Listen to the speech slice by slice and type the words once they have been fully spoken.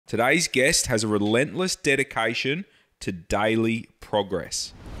Today's guest has a relentless dedication to daily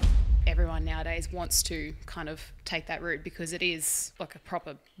progress. Everyone nowadays wants to kind of take that route because it is like a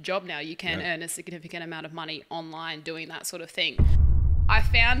proper job now. You can earn a significant amount of money online doing that sort of thing. I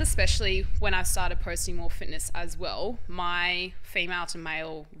found, especially when I started posting more fitness as well, my female to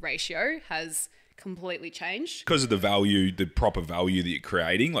male ratio has completely changed. Because of the value, the proper value that you're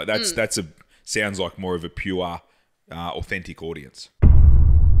creating. Like sounds like more of a pure, authentic audience.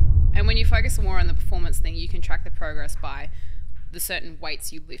 And when you focus more on the performance thing, you can track the progress by the certain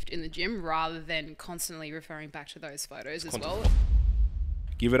weights you lift in the gym rather than constantly referring back to those photos as well.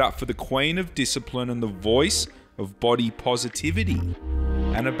 Give it up for the queen of discipline and the voice of body positivity,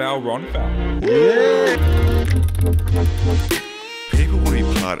 Annabelle Ronnfeldt. Yeah! People want to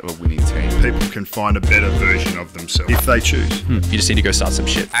be part of a winning team. People can find a better version of themselves if they choose. You just need to go start some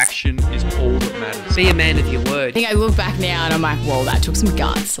shit. Action is all that matters. Be a man of your word. I think I look back now and I'm like, whoa, that took some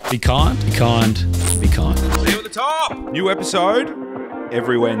guts. Be kind, be kind, be kind. See you at the top. New episode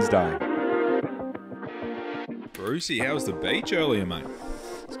every Wednesday. Brucey, how was the beach earlier, mate?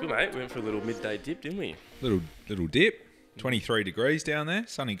 It's good, mate. We went for a little midday dip, didn't we? Little dip. 23 degrees down there.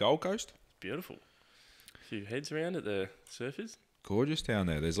 Sunny Gold Coast. Beautiful. A few heads around at the surfers. Gorgeous down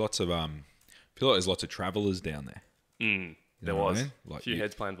there. There's lots of I feel like there's lots of travellers down there. There was. I mean? Like a few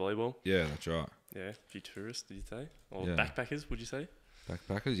heads playing volleyball. Yeah, that's right. Yeah, a few tourists, did you say? Or backpackers, would you say?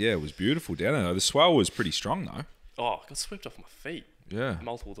 Backpackers, yeah, it was beautiful down there. The swell was pretty strong though. Oh, I got swept off my feet. Yeah.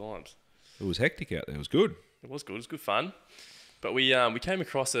 Multiple times. It was hectic out there. It was good. It was good. It was good fun. But we came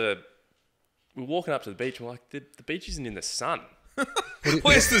across we were walking up to the beach and we're like, the beach isn't in the sun.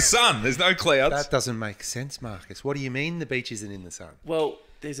 Where's the sun? There's no clouds. That doesn't make sense, Marcus. What do you mean the beach isn't in the sun? Well,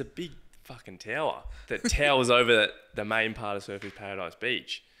 there's a big fucking tower that towers over the main part of Surfers Paradise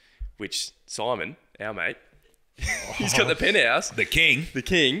Beach, which Simon, our mate, he's got the penthouse. The king.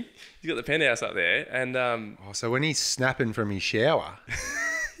 He's got the penthouse up there. And so when he's snapping from his shower,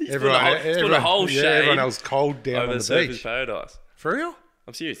 everyone else cold down on the Surfers beach. Paradise. For real?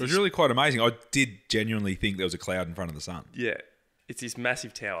 I'm serious. It was really quite amazing. I did genuinely think there was a cloud in front of the sun. Yeah. It's this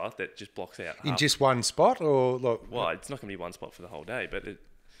massive tower that just blocks out. In just one spot? Or Well, it's not going to be one spot for the whole day, but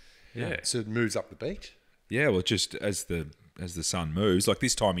So it moves up the beach? Yeah, well, just as the sun moves, like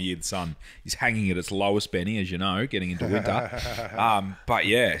this time of year, the sun is hanging at its lowest, Benny, as you know, getting into winter. But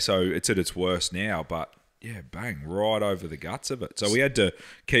yeah, so it's at its worst now, but yeah, bang, right over the guts of it. So we had to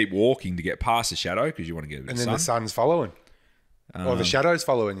keep walking to get past the shadow because you want to get a bit of sun. And then the sun's following. Or the shadow's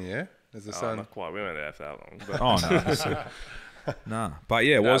following you, yeah? As the sun. Not quite. We weren't there for that long. But no. But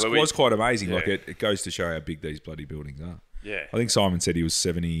yeah, it was quite amazing. Yeah. Like it goes to show how big these bloody buildings are. Yeah. I think Simon said he was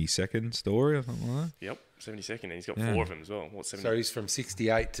 72nd story or something like that. Yep, 72nd. And he's got 4 of them as well. What, 70? So he's from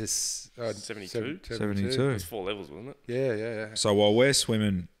 68 to 72? 72. It was 4 levels, wasn't it? Yeah. So while we're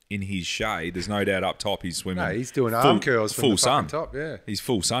swimming in his shade, there's no doubt up top he's swimming. No, he's doing arm curls from full the sun. top, yeah. He's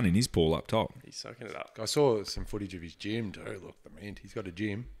full sun in his pool up top. He's soaking it up. I saw some footage of his gym too. Look, the man, he's got a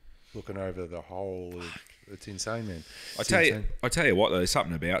gym looking over the whole of, it's insane, man. I tell you what though, there's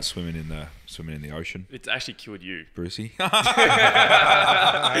something about swimming in the ocean. It's actually killed you, Brucey. Not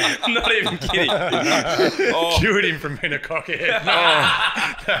even kidding. Cured him from being a cockhead.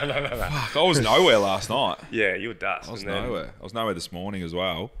 No. Fuck, I was nowhere last night. Yeah, you were dust. I was nowhere. I was nowhere this morning as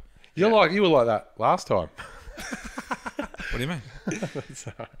well. You were like that last time. What do you mean?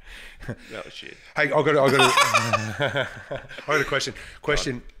 That was shit. Hey, I got a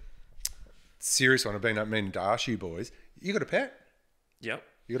question. Serious one. I've been meaning to ask you boys. You got a pet? Yep.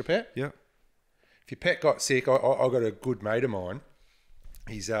 You got a pet? Yep. If your pet got sick, I got a good mate of mine.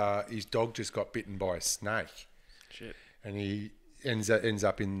 His dog just got bitten by a snake. Shit. And he ends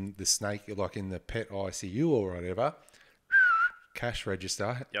up in the snake, like in the pet ICU or whatever. Cash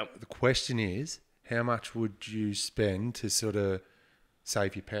register. Yep. The question is, how much would you spend to sort of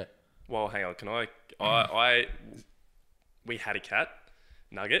save your pet? Well, hang on. Can I we had a cat,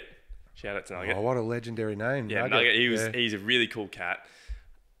 Nugget. Shout out to Nugget. Oh, what a legendary name. Yeah, Nugget. He's a really cool cat.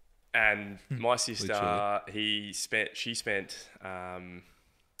 And my sister, she spent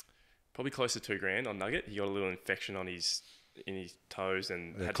probably close to $2,000 on Nugget. He got a little infection in his toes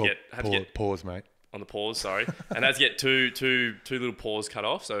and had to get paws, mate. On the paws, sorry, and had to get two little paws cut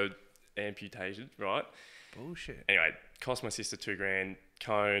off, so amputated, right? Bullshit. Anyway, cost my sister $2,000.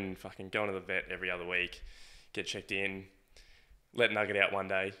 Cone, fucking going to the vet every other week, get checked in. Let Nugget out one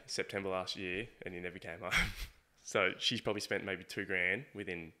day, September last year, and he never came home. So she's probably spent maybe $2,000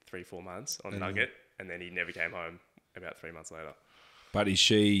 within 3-4 months on Nugget, and then he never came home about 3 months later. But is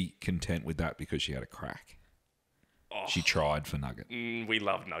she content with that because she had a crack? Oh, she tried for Nugget. We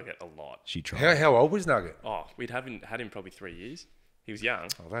love Nugget a lot. She tried. How old was Nugget? Oh, we'd had him probably 3 years. He was young.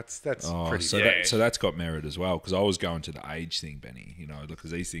 Oh, that's pretty. So that's got merit as well, because I was going to the age thing, Benny. You know,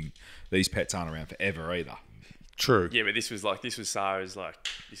 because these pets aren't around forever either. True. Yeah, but this was Sarah's like.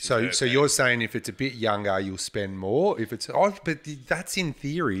 So you're saying if it's a bit younger, you'll spend more. If it's but that's in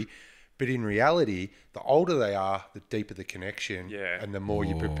theory, but in reality, the older they are, the deeper the connection. Yeah. And the more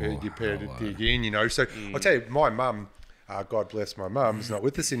you're prepared to dig in. You know. So I'll tell you, my mum, God bless my mum, is not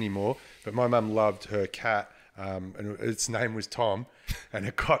with us anymore. But my mum loved her cat. And its name was Tom, and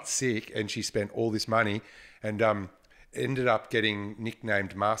it got sick, and she spent all this money, and ended up getting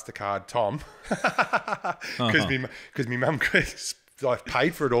nicknamed Mastercard Tom because my mum like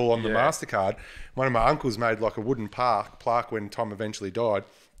paid for it all on the Mastercard. One of my uncles made like a wooden plaque when Tom eventually died,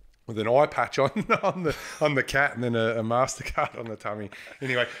 with an eye patch on the cat and then a Mastercard on the tummy.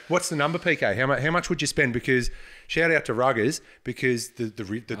 Anyway, what's the number, PK? How much would you spend? Because shout out to Ruggers, because the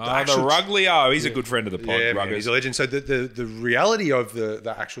actual, Ruglio, he's a good friend of the pod. yeah, Ruggers. man, he's a legend. So the reality of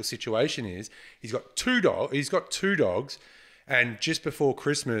the actual situation is he's got two dogs, and just before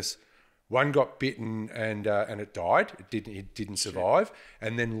Christmas, one got bitten and it died. It didn't survive,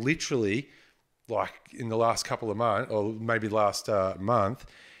 and then literally, like in the last couple of months, or maybe last month.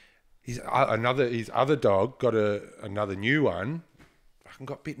 His other dog got another new one. Fucking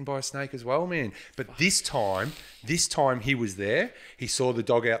got bitten by a snake as well, man. But this time he was there. He saw the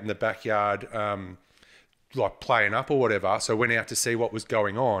dog out in the backyard, like playing up or whatever. So went out to see what was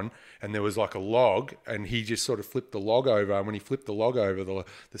going on, and there was like a log, and he just sort of flipped the log over. And when he flipped the log over,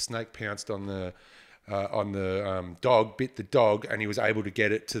 the snake pounced on the dog, bit the dog, and he was able to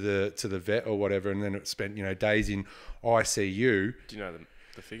get it to the vet or whatever. And then it spent days in ICU. Do you know the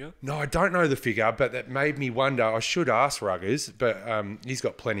figure? No, I don't know the figure, but that made me wonder. I should ask Ruggers, but he's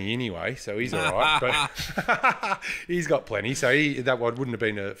got plenty anyway, so he's all right. But he's got plenty, so that wouldn't have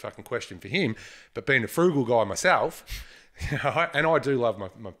been a fucking question for him. But being a frugal guy myself, and I do love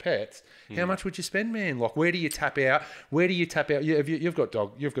my pets, how much would you spend, man? Like, where do you tap out? You've got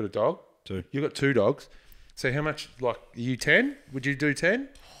a dog. Two. You've got two dogs. So how much, like, are you 10? Would you do 10?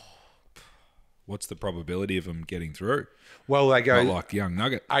 What's the probability of them getting through? Well, they go Not like young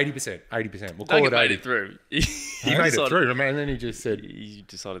nugget. 80%. We'll call it 80. made it through. He made it through, man. And then he just said, He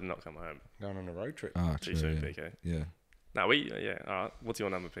decided to not come home. going on a road trip. Oh, Too true, soon, yeah. PK. Yeah. No, all right. What's your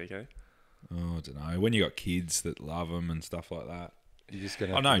number, PK? Oh, I don't know. When you got kids that love them and stuff like that. You're just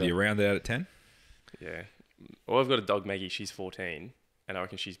gonna. I know. Do you round out at 10? Yeah. Well, I've got a dog, Maggie. She's 14, and I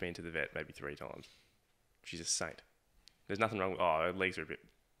reckon she's been to the vet maybe 3 times. She's a saint. There's nothing wrong with. Her legs are a bit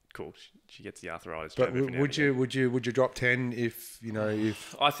cool. She gets the arthritis. But would you drop 10 if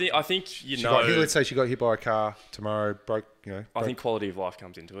I think let's say she got hit by a car tomorrow, broke. I think quality of life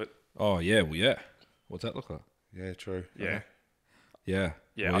comes into it. Oh yeah. Well, yeah. What's that look like? Yeah, true. Yeah. Yeah.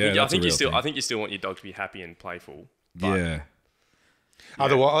 Yeah. Well, I think you still want your dog to be happy and playful. But Yeah.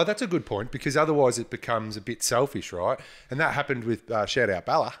 Otherwise, that's a good point, because otherwise it becomes a bit selfish, right? And that happened with, shout out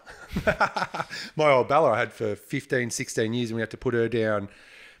Bella. My old Bella I had for 15, 16 years, and we had to put her down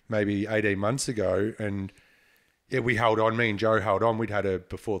maybe 18 months ago. And yeah, we held on. Me and Joe held on. We'd had her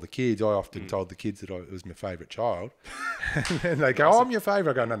before the kids. I often told the kids that it was my favourite child. And they go, I'm your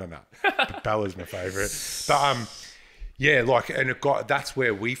favourite. I go, no. But Bella's my favourite. But yeah, like, and that's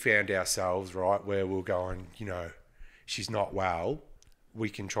where we found ourselves, right? Where we're going, she's not well. We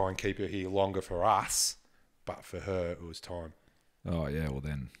can try and keep her here longer for us, but for her, it was time. Oh yeah. Well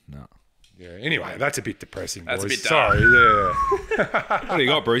then, no. Yeah. Anyway, that's a bit depressing, boys. That's a bit dark. Sorry. Yeah. What do you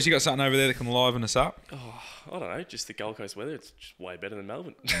got, Bruce? You got something over there that can liven us up? I don't know. Just the Gold Coast weather. It's just way better than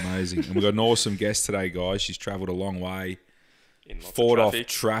Melbourne. Amazing. And we've got an awesome guest today, guys. She's travelled a long way. In lots Fought of off traffic,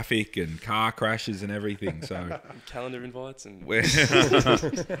 traffic and car crashes and everything. So calendar invites, and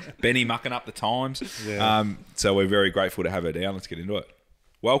Benny mucking up the times. Yeah. So we're very grateful to have her down. Let's get into it.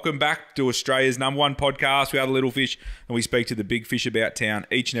 Welcome back to Australia's #1 podcast. We are the Little Fish, and we speak to the big fish about town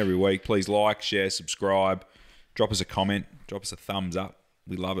each and every week. Please like, share, subscribe, drop us a comment, drop us a thumbs up.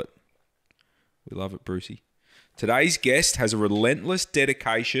 We love it. We love it, Brucey. Today's guest has a relentless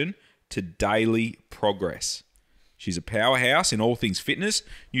dedication to daily progress. She's a powerhouse in all things fitness,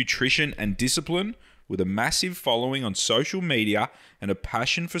 nutrition, and discipline, with a massive following on social media and a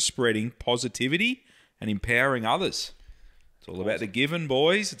passion for spreading positivity and empowering others. It's all about the giving,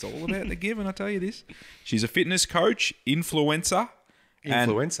 boys. It's all about the giving, I tell you this. She's a fitness coach, influencer,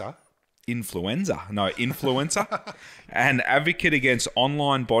 and advocate against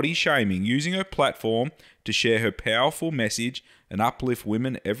online body shaming, using her platform to share her powerful message and uplift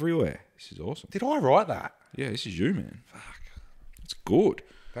women everywhere. This is awesome. Did I write that? Yeah, this is you, man. Fuck. It's good.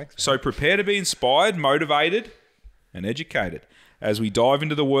 Thanks, man. So prepare to be inspired, motivated, and educated as we dive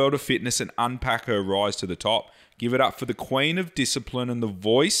into the world of fitness and unpack her rise to the top. Give it up for the queen of discipline and the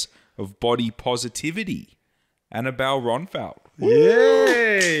voice of body positivity, Annabelle Ronnfeldt.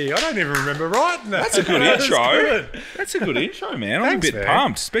 Yay! I don't even remember writing that. That's a good intro. Good. That's a good intro, man. I'm Thanks, a bit man.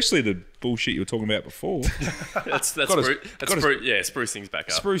 pumped, especially the bullshit you were talking about before. Spruce things back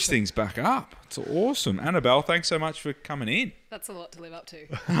up. Spruce things back up. It's awesome. Annabelle, thanks so much for coming in. That's a lot to live up to.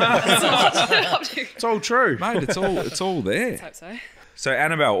 That's a lot to live up to. It's all true. Mate, it's all there. Hope so. So,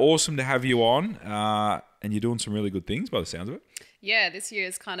 Annabelle, awesome to have you on. And you're doing some really good things by the sounds of it. Yeah, this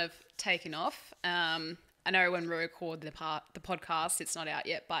year's kind of taken off. I know when we record the podcast, it's not out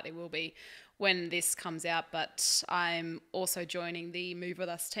yet, but it will be when this comes out. But I'm also joining the Move With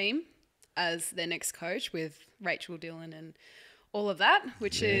Us team as their next coach with Rachel Dillon and all of that,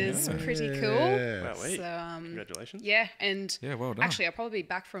 which is pretty cool. Wow, wait. So, Congratulations. Yeah, and Yeah, well done. actually, I'll probably be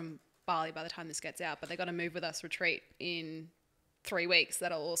back from Bali by the time this gets out, but they got a Move With Us retreat in 3 weeks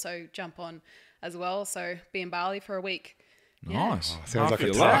that I'll also jump on as well. So be in Bali for a week. Nice. Sounds Half like a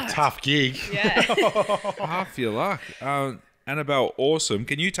your luck. tough gig. Yeah. Half your luck. Annabelle, awesome.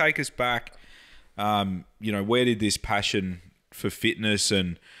 Can you take us back, where did this passion for fitness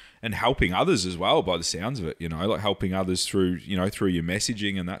and helping others as well, by the sounds of it, like helping others through your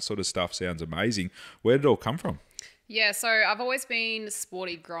messaging and that sort of stuff sounds amazing. Where did it all come from? Yeah, so I've always been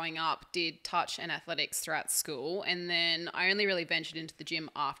sporty growing up, did touch and athletics throughout school, and then I only really ventured into the gym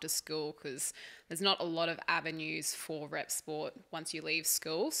after school because there's not a lot of avenues for rep sport once you leave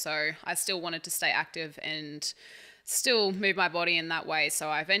school. So I still wanted to stay active and still move my body in that way. So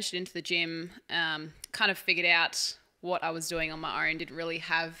I ventured into the gym, kind of figured out what I was doing on my own, didn't really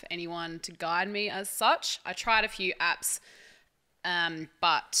have anyone to guide me as such. I tried a few apps,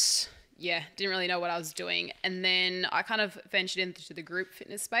 but yeah, didn't really know what I was doing. And then I kind of ventured into the group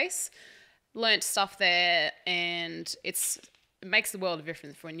fitness space, learnt stuff there, and it makes the world of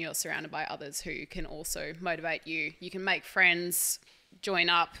difference when you're surrounded by others who can also motivate you. You can make friends, join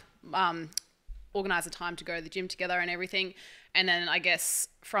up, organise a time to go to the gym together and everything. And then I guess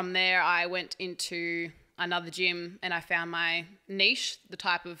from there I went into another gym and I found my niche, the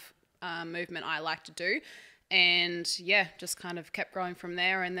type of movement I like to do. And yeah, just kind of kept growing from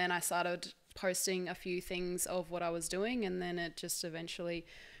there. And then I started posting a few things of what I was doing. And then it just eventually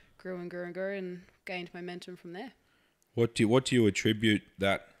grew and grew and grew and gained momentum from there. What do you attribute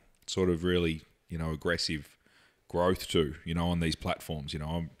that sort of really, aggressive growth to, on these platforms?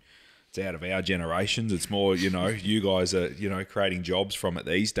 It's out of our generations. It's more, you guys are, creating jobs from it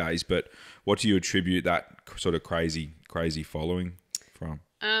these days. But what do you attribute that sort of crazy following from?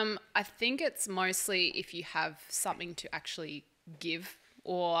 I think it's mostly if you have something to actually give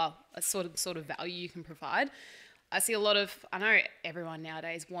or a sort of value you can provide. I see I know everyone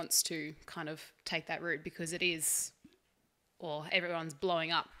nowadays wants to kind of take that route because it is, everyone's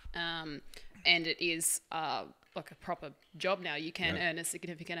blowing up, and it is like a proper job now. You can earn a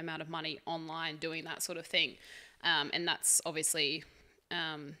significant amount of money online doing that sort of thing, and that's obviously,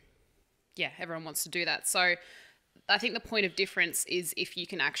 everyone wants to do that. So I think the point of difference is if you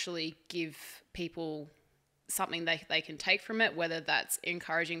can actually give people something they can take from it, whether that's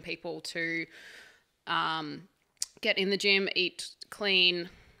encouraging people to get in the gym, eat clean,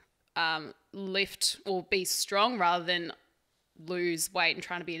 lift or be strong rather than lose weight and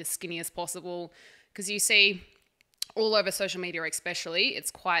trying to be as skinny as possible. Because you see all over social media especially,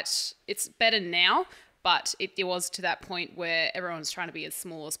 it's better now, but it was to that point where everyone's trying to be as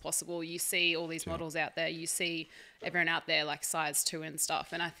small as possible. You see all these models out there. You see everyone out there like size 2 and stuff.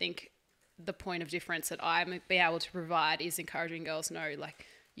 And I think the point of difference that I might be able to provide is encouraging girls, no, like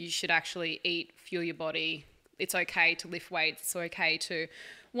you should actually eat, fuel your body. It's okay to lift weights. It's okay to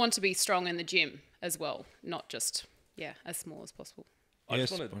want to be strong in the gym as well, not just, as small as possible. I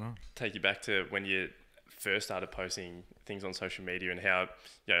just want to take you back to when you first started posting things on social media and how,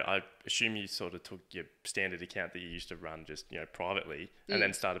 I assume you sort of took your standard account that you used to run just, privately and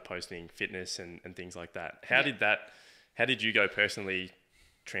then started posting fitness and things like that. How did you go personally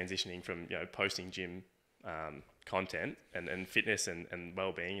transitioning from, posting gym content and fitness and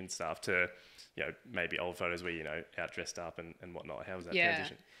well-being and stuff to, maybe old photos where, out dressed up and whatnot? How was that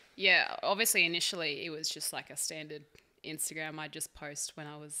transition? Yeah, obviously initially it was just like a standard Instagram I just post when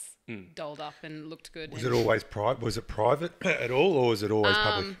I was dolled up and looked good. Was it always private? Was it private at all, or was it always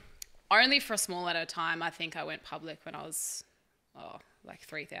public? Only for a small at a time. I think I went public when I was like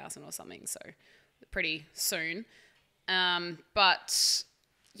 3,000 or something, so pretty soon. But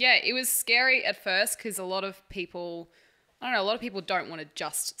yeah, it was scary at first because a lot of people don't want to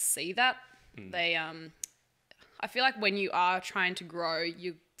just see that. They I feel like when you are trying to grow,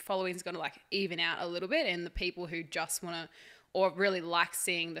 your following is going to like even out a little bit, and the people who just want to or really like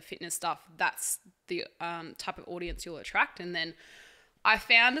seeing the fitness stuff, that's the type of audience you'll attract. And then I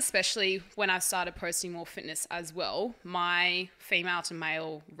found, especially when I started posting more fitness as well, my female to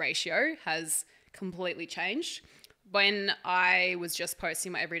male ratio has completely changed. When I was just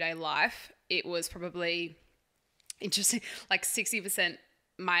posting my everyday life, it was probably interesting, like 60%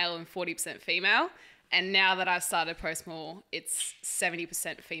 male and 40% female. And now that I've started to post more, it's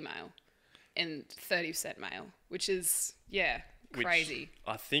 70% female and 30% male, which is, crazy. Which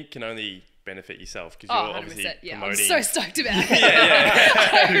I think can only benefit yourself because Oh, you're 100%. obviously Yeah, I'm promoting. so stoked about it.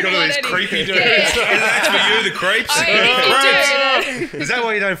 You've got all these creepy dudes. That's for you, the creeps. I mean, if you do, Is that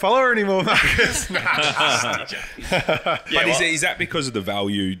why you don't follow her anymore, Marcus? But is that because of the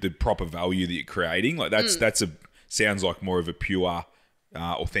value, the proper value that you're creating? Like that's sounds like more of a pure,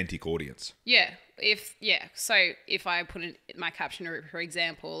 authentic audience. So if I put in my caption, for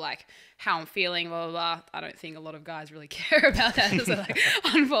example, like how I'm feeling, blah, blah, blah, I don't think a lot of guys really care about that. So like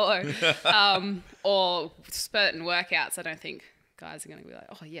unfollow. Or certain workouts, I don't think guys are going to be like,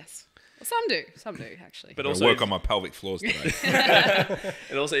 oh yes. Well, some do actually. But I'll also work on my pelvic floors today.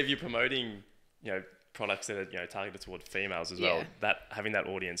 and also if you're promoting, products that are targeted toward females as well, that having that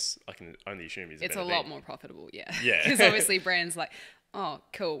audience, I can only assume is it's a lot more profitable. Yeah. Yeah. Because obviously brands like, oh,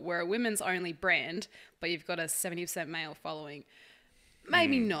 cool, we're a women's only brand, but you've got a 70% male following.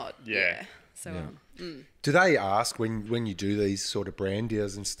 Maybe not. Yeah. So, Do they ask when you do these sort of brand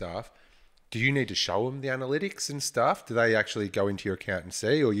deals and stuff, do you need to show them the analytics and stuff? Do they actually go into your account and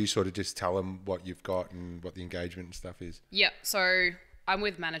see, or you sort of just tell them what you've got and what the engagement and stuff is? Yep. So I'm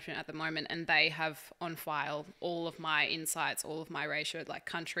with management at the moment and they have on file all of my insights, all of my ratio, like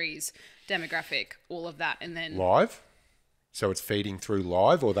countries, demographic, all of that. And then Live? So it's feeding through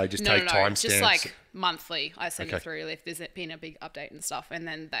live, or they just take timestamps? just like monthly. I send it through if there's been a big update and stuff, and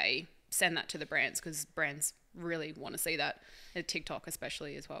then they send that to the brands because brands really want to see that. And TikTok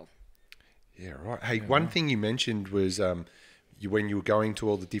especially as well. Yeah, right. Hey, one thing you mentioned was when you were going to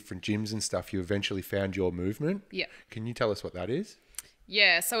all the different gyms and stuff, you eventually found your movement. Yeah. Can you tell us what that is?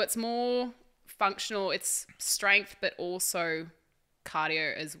 Yeah, so it's more functional. It's strength, but also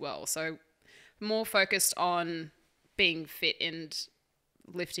cardio as well. So more focused on being fit and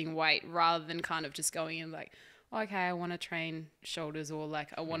lifting weight rather than kind of just going in like, okay, I want to train shoulders or like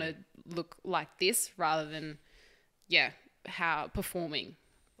I want to look like this rather than, how performing,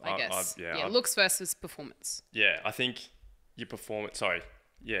 I guess. Looks versus performance. Yeah, I think your performance, how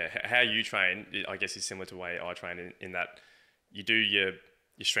you train, I guess, is similar to the way I train in that you do your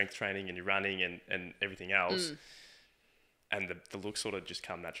strength training and your running and everything else. And the looks sort of just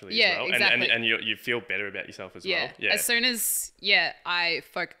come naturally as well. Exactly. And you feel better about yourself as well. Yeah. As soon as, I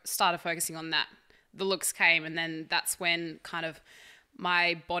started focusing on that, the looks came, and then that's when kind of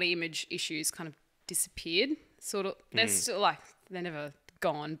my body image issues kind of disappeared. Sort of, they're still like, they're never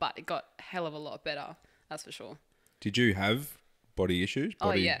gone, but it got a hell of a lot better. That's for sure. Did you have body issues?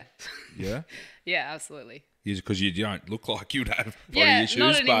 Oh, yeah. Yeah? Yeah, absolutely. Because you don't look like you'd have body issues.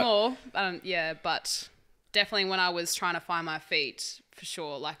 Not anymore. But definitely when I was trying to find my feet, for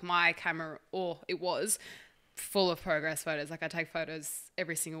sure. Like my camera, it was full of progress photos. Like I take photos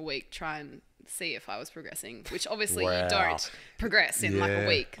every single week, try and see if I was progressing, which obviously you don't progress in like a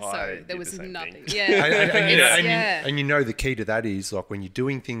week. So there was nothing. Yeah. And you know the key to that is like when you're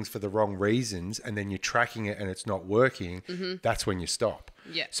doing things for the wrong reasons and then you're tracking it and it's not working, that's when you stop.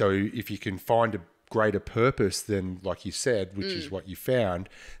 Yeah. So if you can find a greater purpose than, like you said, which is what you found,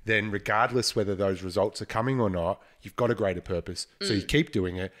 then regardless whether those results are coming or not, you've got a greater purpose. So you keep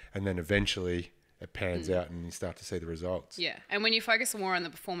doing it and then eventually it pans out and you start to see the results. Yeah. And when you focus more on the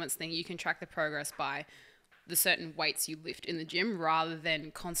performance thing, you can track the progress by the certain weights you lift in the gym rather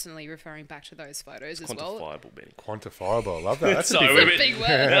than constantly referring back to those photos as well. Quantifiable, Benny. Quantifiable. I love that. That's So a big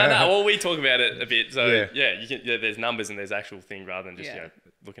word. well, we talk about it a bit. So Yeah. you can, there's numbers and there's actual thing rather than just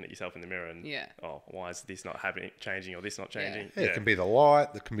looking at yourself in the mirror and why is this not changing or this not changing? It can be the light,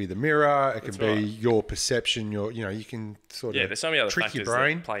 it can be the mirror, it can be your perception, you can sort of there's so many other trick factors your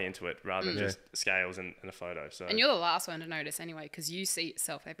brain. that play into it rather than just scales and a photo. So And you're the last one to notice anyway because you see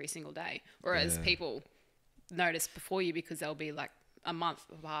yourself every single day, whereas people notice before you because they'll be like a month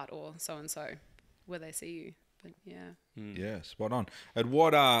apart or so and so where they see you. But Yeah, spot on. At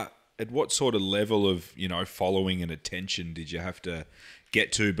what sort of level of following and attention did you have to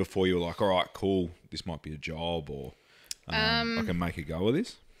get to before you were like, all right, cool, this might be a job or I can make a go of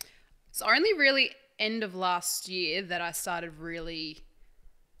this? It's only really end of last year that I started really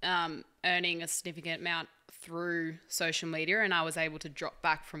earning a significant amount through social media, and I was able to drop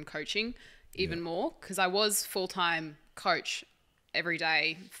back from coaching even more because I was full-time coach every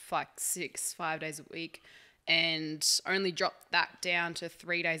day, like 5 days a week. and only dropped that down to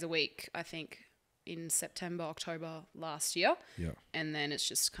 3 days a week, I think, in September, October last year. Yeah. And then it's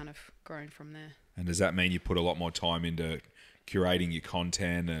just kind of grown from there. And does that mean you put a lot more time into curating your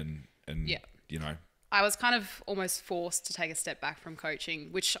content and Yeah. you know? I was kind of almost forced to take a step back from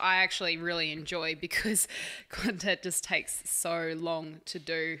coaching, which I actually really enjoy because content just takes so long to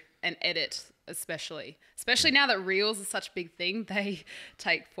do and edit, especially now that Reels is such a big thing. They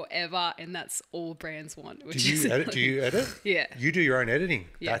take forever, and that's all brands want. Which Do you edit? Do you edit? Yeah. You do your own editing?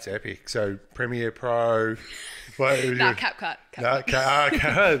 Yeah. That's epic. So Premiere Pro. Nah, CapCut.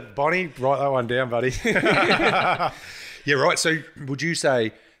 Bonnie, write that one down, buddy. Yeah, right. So would you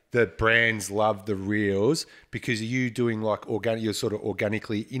say that brands love the Reels because are you doing like organic, you're sort of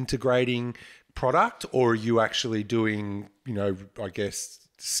organically integrating product, or are you actually doing, you know, I guess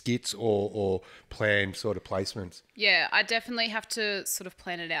skits or planned sort of placements? Yeah, I definitely have to sort of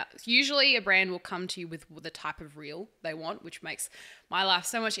plan it out. Usually a brand will come to you with the type of reel they want, which makes my life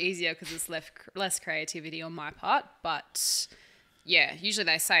so much easier because it's less creativity on my part. But yeah, usually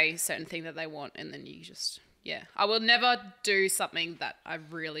they say certain thing that they want, and then you just, yeah. I will never do something that I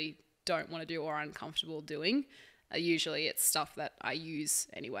really don't want to do or uncomfortable doing. Usually it's stuff that I use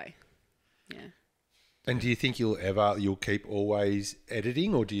anyway. Yeah. And do you think you'll keep always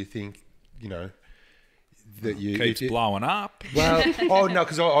editing, or do you think, you know, that you Keeps blowing up. Well, oh no,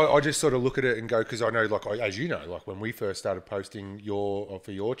 because I just sort of look at it and go, because I know, like, as you know, like when we first started posting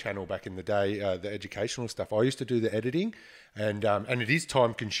for your channel back in the day, the educational stuff, I used to do the editing, and it is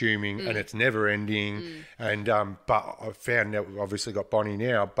time consuming and it's never ending, and but I found that we've obviously got Bonnie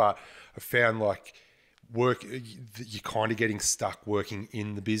now, but I found like you're kind of getting stuck working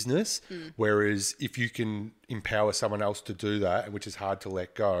in the business, whereas if you can empower someone else to do that, which is hard to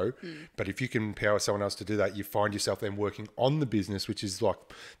let go, but if you can empower someone else to do that, you find yourself then working on the business, which is like,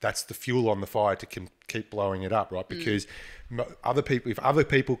 that's the fuel on the fire to keep blowing it up, right? Because if other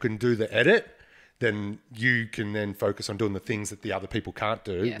people can do the edit, then you can then focus on doing the things that the other people can't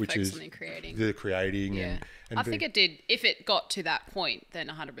do, which is the creating. Yeah. And I think it did. If it got to that point, then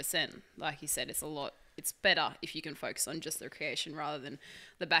 100%, like you said, it's better if you can focus on just the creation rather than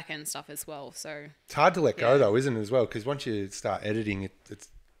the back end stuff as well. So it's hard to let go though, isn't it, as well? Because once you start editing, it's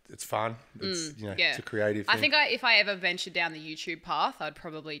fun. It's it's a creative thing. I think if I ever ventured down the YouTube path, I'd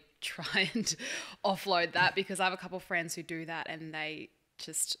probably try and offload that, because I have a couple of friends who do that and they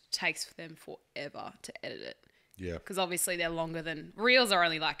just takes them forever to edit it. Yeah. Because obviously they're longer than Reels are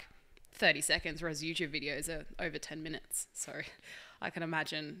only like 30 seconds, whereas YouTube videos are over 10 minutes. So I can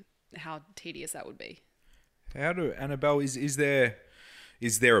imagine how tedious that would be. Annabelle, is there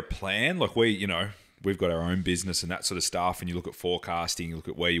a plan? Like we've got our own business and that sort of stuff, and you look at forecasting, you look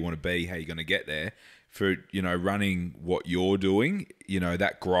at where you want to be, how you're going to get there. For, running what you're doing,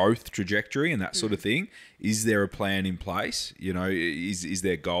 that growth trajectory and that sort of thing, is there a plan in place? Is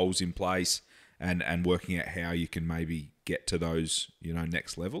there goals in place and working out how you can maybe get to those,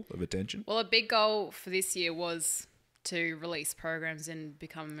 next level of attention? Well, a big goal for this year was to release programs and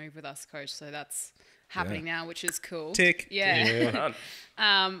become a Move With Us coach. So that's happening now, which is cool. Tick. Yeah.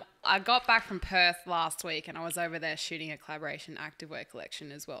 I got back from Perth last week and I was over there shooting a collaboration activewear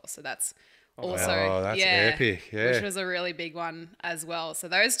collection as well. So that's also, that's epic. Yeah. Which was a really big one as well. So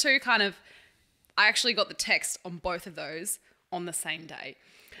those two I actually got the text on both of those on the same day.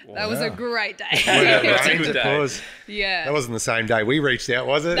 Wow. That was a great day. That's a good day. Yeah. That wasn't the same day we reached out,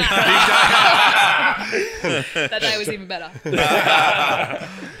 was it? That day was even better.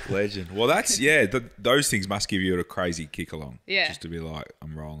 Legend. Well, that's, those things must give you a crazy kick along. Yeah. Just to be like,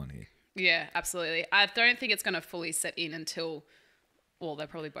 I'm rolling here. Yeah, absolutely. I don't think it's going to fully set in until, well, they're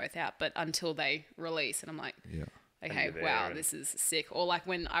probably both out, but until they release. And I'm like, okay, wow, this is sick. Or like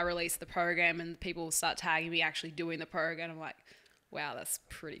when I release the program and people start tagging me actually doing the program, I'm like, wow, that's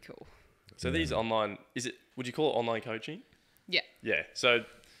pretty cool. So these online, would you call it online coaching? Yeah. Yeah. So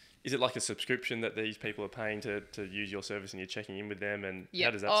is it like a subscription that these people are paying to use your service and you're checking in with them, and how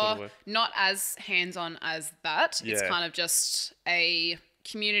does that sort of work? Not as hands-on as that. Yeah. It's kind of just a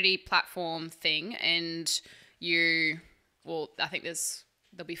community platform thing, and I think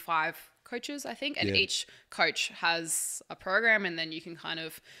there'll be 5 coaches, I think, and each coach has a program, and then you can kind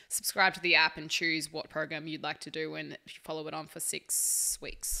of subscribe to the app and choose what program you'd like to do, and you follow it on for 6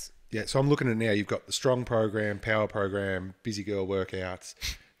 weeks. Yeah, so I'm looking at it now. You've got the strong program, power program, busy girl workouts,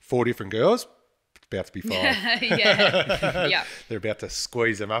 4 different girls. It's about to be 5. Yeah. They're about to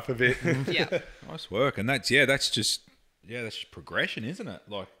squeeze them up a bit. Yeah. Nice work. And that's just progression, isn't it?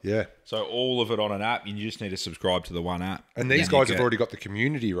 So all of it on an app, you just need to subscribe to the one app. And these guys have already got the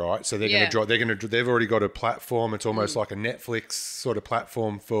community, right? So they've already got a platform. It's almost like a Netflix sort of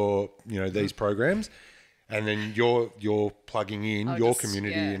platform for, these programs. and then you're plugging in your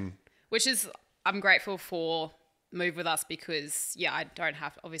community and which is I'm grateful for Move With Us because I don't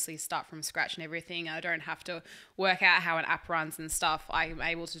have to obviously start from scratch and everything. I don't have to work out how an app runs and stuff. I'm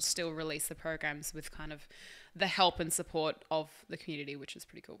able to still release the programs with kind of the help and support of the community, which is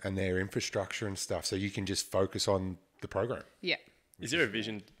pretty cool. and their infrastructure and stuff, so you can just focus on the program. Yeah. Is there a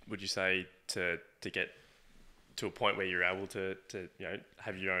vision, would you say, to get to a point where you're able to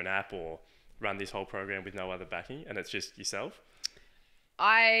have your own app or run this whole program with no other backing and it's just yourself?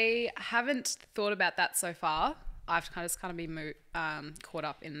 I haven't thought about that so far. I've kind of been caught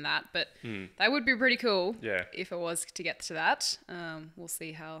up in that, but that would be pretty cool. Yeah. If it was to get to that. We'll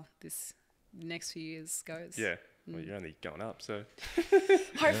see how this next few years goes. Yeah. Well, you're only going up, so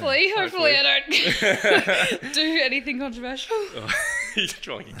Hopefully I don't do anything controversial. you're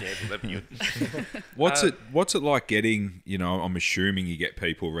trying to gamble. That'd be good. What's it like getting? I'm assuming you get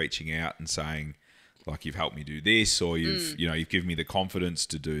people reaching out and saying, like, you've helped me do this, or you've given me the confidence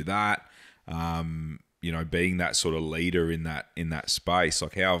to do that. Being that sort of leader in that space,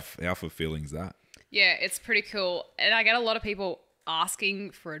 like how fulfilling is that? Yeah, it's pretty cool, and I get a lot of people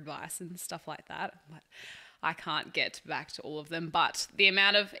asking for advice and stuff like that. But I can't get back to all of them, but the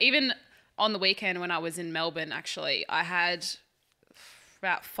amount of, even on the weekend when I was in Melbourne, actually, I had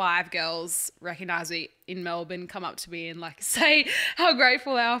about 5 girls recognize me in Melbourne, come up to me and like say how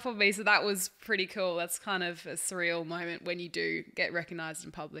grateful they are for me. So that was pretty cool. That's kind of a surreal moment when you do get recognized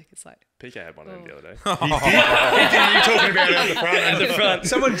in public. It's like, PK had one of them the other day. You're talking about it at the front.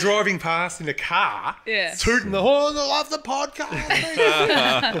 Someone driving past in a car, tooting the horn. I love the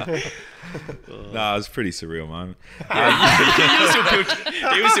podcast. No, it was a pretty surreal moment. He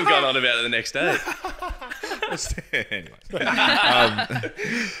was still going on about it the next day. Anyway.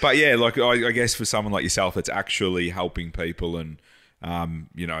 But yeah, like I guess for someone like yourself, it's actually helping people, and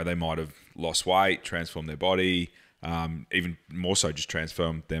they might have lost weight, transformed their body, even more so just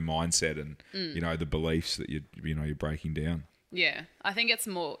transform their mindset and the beliefs that you're breaking down. Yeah, I think it's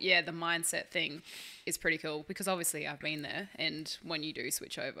more, the mindset thing is pretty cool because obviously I've been there, and when you do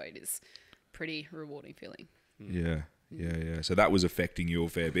switch over, it is pretty rewarding feeling. Yeah. So that was affecting you a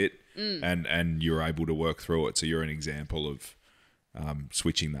fair bit, and you were able to work through it. So you're an example of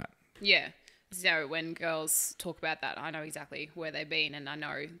switching that. Yeah. So when girls talk about that, I know exactly where they've been, and I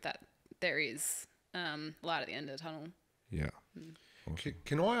know that there is light at the end of the tunnel. Yeah. Awesome.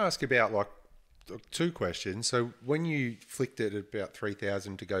 Can I ask about like 2 questions? So when you flicked it at about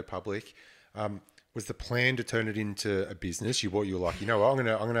 3,000 to go public, was the plan to turn it into a business? You were like, I'm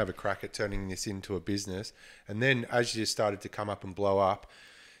gonna have a crack at turning this into a business. And then as you started to come up and blow up,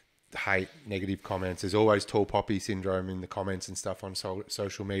 hate, negative comments. There's always tall poppy syndrome in the comments and stuff on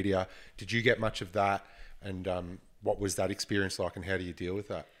social media. Did you get much of that? And what was that experience like? And how do you deal with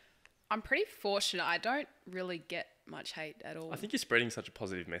that? I'm pretty fortunate. I don't really get much hate at all. I think you're spreading such a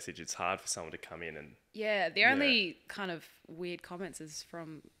positive message. It's hard for someone to come in and... Yeah, the only kind of weird comments is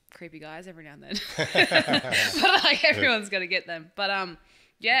from creepy guys every now and then. But like everyone's got to get them. But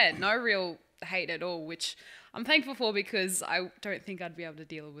no real hate at all, which I'm thankful for because I don't think I'd be able to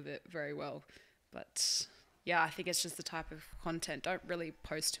deal with it very well. But yeah, I think it's just the type of content. Don't really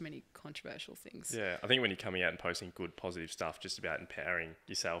post too many controversial things. Yeah, I think when you're coming out and posting good, positive stuff, just about empowering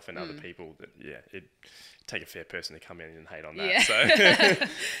yourself and other people, that it'd take a fair person to come in and hate on that. Yeah.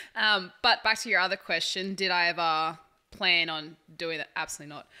 So. But back to your other question, did I ever plan on doing that?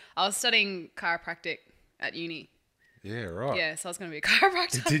 Absolutely not. I was studying chiropractic at uni. Yeah, right. Yeah, so I was going to be a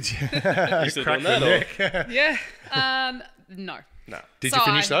chiropractor. Did you? You still doing that? Yeah. No. No. Did you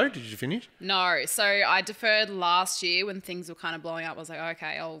finish though? Did you finish? No. So I deferred last year when things were kind of blowing up. I was like,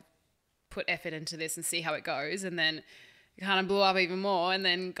 okay, I'll put effort into this and see how it goes. And then it kind of blew up even more. And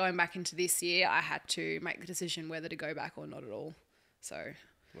then going back into this year, I had to make the decision whether to go back or not at all. So.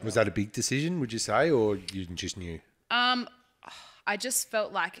 Was that a big decision, would you say, or you just knew? I just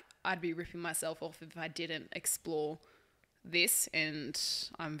felt like I'd be ripping myself off if I didn't explore this. And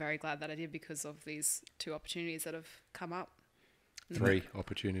I'm very glad that I did because of these 2 opportunities that have come up. 3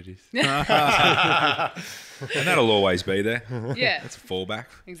 opportunities. And that'll always be there. Yeah. That's a fallback.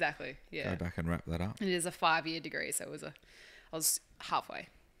 Exactly. Yeah. Go back and wrap that up. It is a 5-year degree, so I was halfway.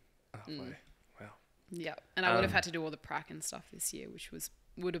 Halfway. Wow. Yeah. And I would have had to do all the prac and stuff this year, which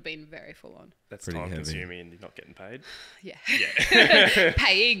would have been very full on. That's Pretty time heavy. consuming and you're not getting paid. Yeah. Yeah.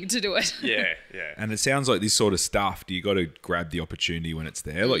 Paying to do it. Yeah. And it sounds like this sort of stuff, you got to grab the opportunity when it's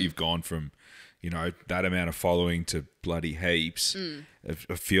there. Like you've gone from, that amount of following to bloody heaps. I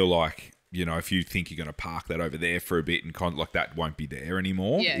feel like, if you think you're going to park that over there for a bit and like that won't be there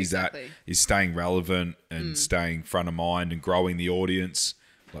anymore. Yeah, exactly. Is staying relevant and staying front of mind and growing the audience.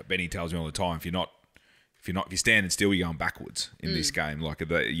 Like Benny tells me all the time, if if you're standing still, you're going backwards in this game. Like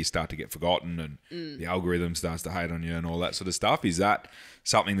you start to get forgotten, and the algorithm starts to hate on you and all that sort of stuff. Is that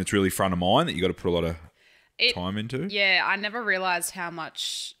something that's really front of mind that you got to put a lot of time into? Yeah, I never realized how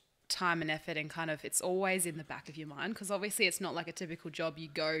much time and effort, and kind of it's always in the back of your mind, because obviously it's not like a typical job. You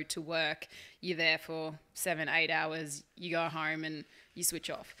go to work, you're there for 7-8 hours, you go home and you switch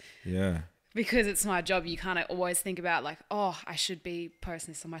off. Yeah. Because it's my job, you kind of always think about like, oh, I should be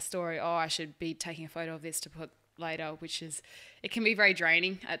posting this on my story. Oh, I should be taking a photo of this to put later, it can be very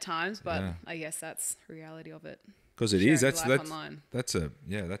draining at times, but I guess that's the reality of it. Because it is. That's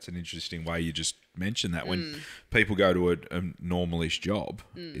an interesting way you just mentioned that. When people go to a normalish job,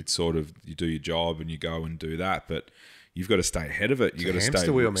 it's sort of you do your job and you go and do that, but you've got to stay ahead of it. You've got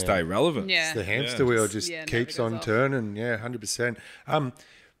to stay relevant. Yeah. It's the hamster wheel just keeps on turning. Yeah, 100%.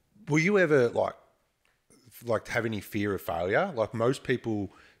 Will you ever like have any fear of failure? Like most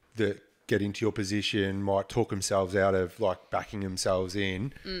people that get into your position might talk themselves out of like backing themselves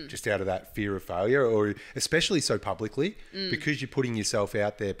in just out of that fear of failure, or especially so publicly, because you're putting yourself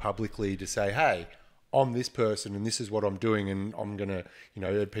out there publicly to say, hey, I'm this person and this is what I'm doing, and I'm going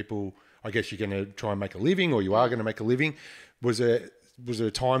to, people, I guess you're going to try and make a living, or you are going to make a living. Was there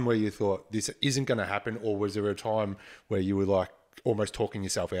a time where you thought this isn't going to happen, or was there a time where you were like almost talking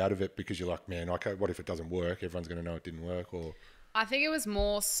yourself out of it because you're like, man, okay, what if it doesn't work? Everyone's going to know it didn't work. Or I think it was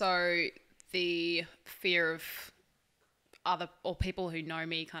more so the fear of other or people who know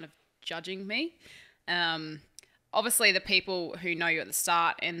me kind of judging me. Obviously, the people who know you at the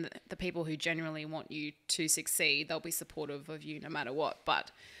start and the people who genuinely want you to succeed, they'll be supportive of you no matter what.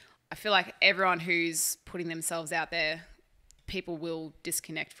 But I feel like everyone who's putting themselves out there, people will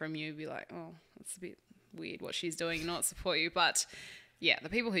disconnect from you, be like, oh, that's a bit weird what she's doing, not support you. But yeah, the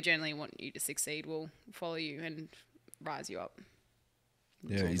people who genuinely want you to succeed will follow you and rise you up.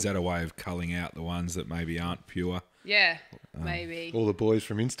 Yeah, is that a way of culling out the ones that maybe aren't pure? Yeah, maybe. All the boys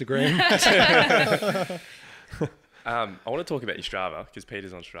from Instagram. I want to talk about your Strava, because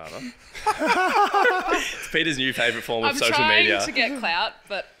Peter's on Strava. It's Peter's new favourite form of social media. I'm trying to get clout,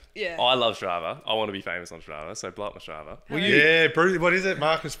 but yeah. I love Strava. I want to be famous on Strava, so blow up my Strava. Yeah, Bruce, what is it?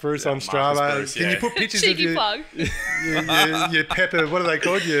 Marcus Bruce on Strava. Bruce, Can you put pictures Cheeky of plug. your pepper, what are they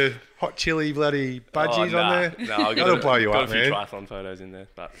called? Your hot chili bloody budgies on there? No, I That'll blow you up, got a few man. triathlon photos in there.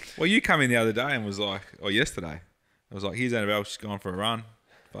 But Well, you come in the other day and was like, or yesterday, I was like, here's Annabelle, she's gone for a run.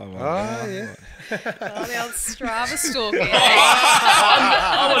 Blah, blah, blah. Yeah. Oh, the old Strava stalking.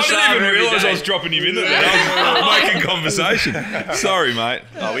 I didn't even realise I was dropping him in there. I was making conversation. Sorry, mate.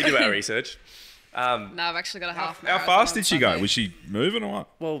 oh, we do our research. No, I've actually got a half How marathon fast on did she go? Sunday. Was she moving or what?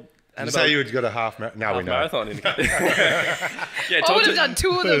 Well, Did you Annabelle, say you had got a half marathon? Now we know. marathon in yeah, I talk would have to, done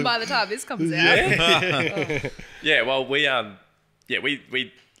 2 of them by the time this comes out. yeah. Well, we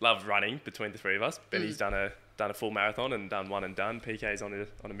love running between the three of us. Benny's done a full marathon and done one and done. PK's on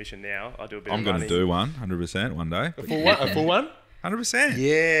a mission now. I do a bit. I'm of going running. to do one, 100% one day. A full one? 100%.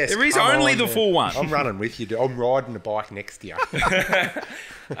 Yes. There is come only on, the man. full one. I'm running with you. I'm riding the bike next to you.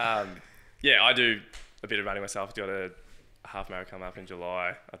 Yeah, I do a bit of running myself. I've got a half marathon coming up in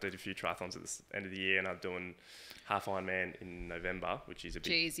July. I did a few triathlons at the end of the year, and I'm doing half Ironman in November, which is a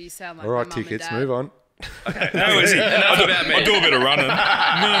bit. Jeez, you sound like All right, my mum tickets, and dad. move on. No, is it? Enough about me. I'll do a bit of running.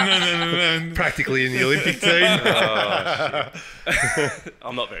 No. Practically in the Olympic team.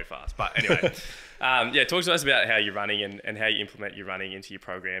 I'm not very fast, but anyway. Talk to us about how you're running and how you implement your running into your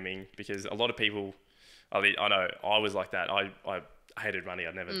programming, because a lot of people, I know I was like that. I hated running.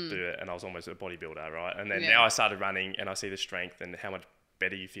 I'd never do it, and I was almost a bodybuilder, right? And then now I started running, and I see the strength and how much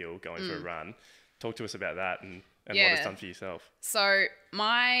better you feel going for a run. Talk to us about that and what it's done for yourself. So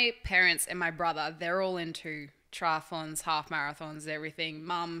my parents and my brother, they're all into triathlons, half marathons, everything.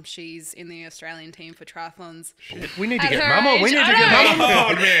 Mum, she's in the Australian team for triathlons. We need to At get her Mama. We age, need to I get know. Mama.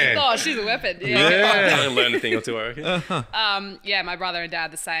 Oh, man. Oh, she's a weapon. Yeah. I learned a thing or two, I reckon. Yeah, my brother and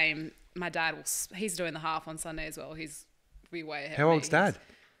dad the same. My dad he's doing the half on Sunday as well. He's way ahead. How of me. old's Dad?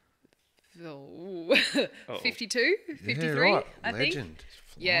 52, 53, Yeah, right. I think. Legend.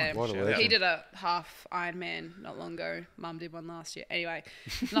 Yeah, What a he legend. did a half Ironman not long ago. Mum did one last year. Anyway,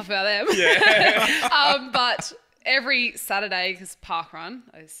 enough about them. But every Saturday, because park run,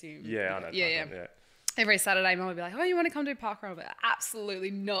 I assume. Yeah, I know. Yeah. Every Saturday, Mum would be like, "Oh, you want to come do park run?" I'd be like,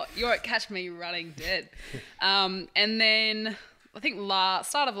 absolutely not. You won't catch me running dead. And then I think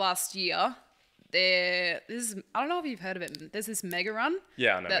start of last year, I don't know if you've heard of it. There's this mega run.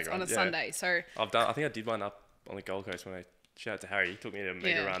 Yeah, I know. That's mega on run, a Sunday. So I think I did one up on the Gold Coast when I shout out to Harry. He took me to a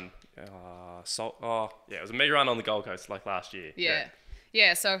mega run. It was a mega run on the Gold Coast like last year.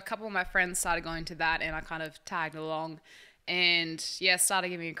 Yeah. So a couple of my friends started going to that, and I kind of tagged along. And yeah, started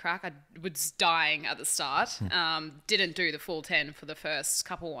giving it a crack. I was dying at the start. Didn't do the full 10 for the first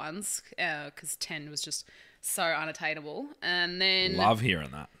couple ones because 10 was just so unattainable. And then Love hearing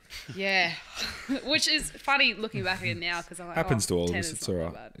that. yeah, which is funny looking back at it now because I'm like, Happens to all of 10 us. is It's not all that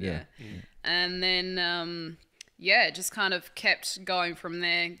right. bad. Yeah. And then yeah, just kind of kept going from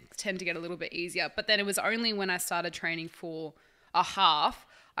there. Tend to get a little bit easier, but then it was only when I started training for a half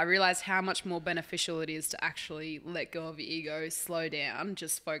I realized how much more beneficial it is to actually let go of your ego, slow down,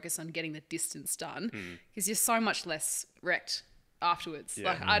 just focus on getting the distance done because you're so much less wrecked afterwards. Yeah.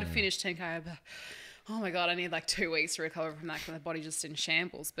 Like I'd finished 10K, I'd be like, oh my God, I need like 2 weeks to recover from that because my body just in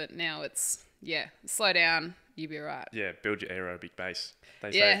shambles. But now it's, yeah, slow down, you'll be all right. Yeah, build your aerobic base.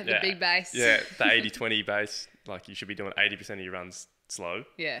 They Yeah, the big base. Yeah, the 80-20 base. Like you should be doing 80% of your runs slow,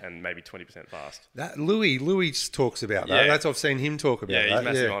 Yeah. and maybe 20% fast. That Louis talks about that. Yeah. That's I've seen him talk about Yeah, that. he's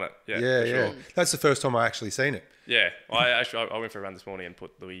massive on it. Yeah, yeah, for yeah. sure. That's the first time I actually seen it. Yeah, I went for a run this morning and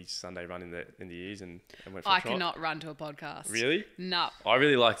put Louis' Sunday run in the ears and went for a I trot. cannot run to a podcast. Really? No. I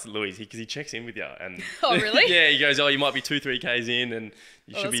really liked Louis because he checks in with you and Oh, really? yeah, he goes, oh, you might be 2-3 Ks in and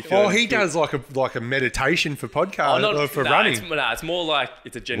you should be that's feeling. Oh, he does like a meditation for podcast or for running. It's more like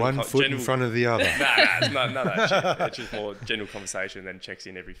it's a general. One foot in front of the other. It's none of that shit. It's just more general conversation, and then checks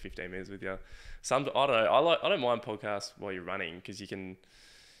in every 15 minutes with you. I don't know. I don't mind podcasts while you're running because you can.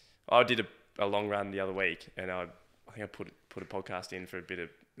 I did a long run the other week, and I think I put a podcast in for a bit of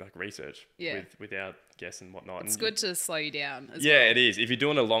like research with our guests and whatnot. It's good to slow you down as well. Yeah, it is. If you're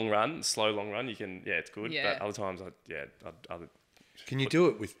doing a long run, slow long run, you can. Yeah, it's good. Yeah. But other times, Can you do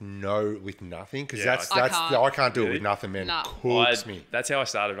it with nothing? Because Yeah, I can't do it Really? with nothing, man. No. It cooks me. That's how I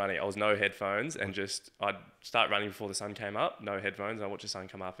started running. I was no headphones and just I'd start running before the sun came up. No headphones. And I watch the sun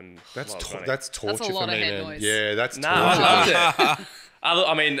come up and That's while I was running. that's torture lot for of me, head man. noise. Yeah, that's Nah, I torture. loved it.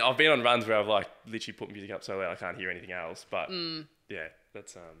 I mean, I've been on runs where I've like literally put music up so loud I can't hear anything else. But yeah,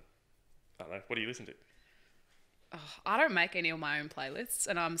 that's I don't know. What do you listen to? I don't make any of my own playlists,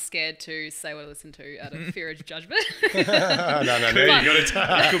 and I'm scared to say what I listen to out of fear of judgment. No, you got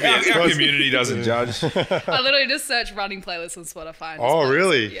to. Our community doesn't judge. I literally just search running playlists on Spotify. And just Oh, play-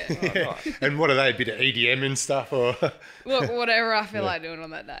 really? Yeah. And what are they? A bit of EDM and stuff, or Whatever I feel like doing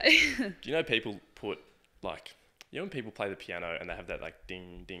on that day. Do you know people put like when people play the piano and they have that like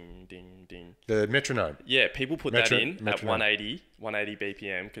ding ding ding ding. the metronome? Yeah, people put that in at metronome. 180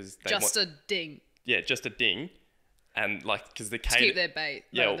 BPM because they Just want, a ding just a ding. And like, because the to cadence, keep their bait,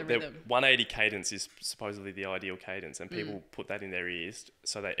 yeah, the the rhythm. 180 cadence is supposedly the ideal cadence, and people put that in their ears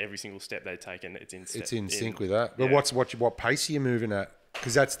so that every single step they've taken, it's in step, It's in sync with that. But Yeah. what pace are you moving at?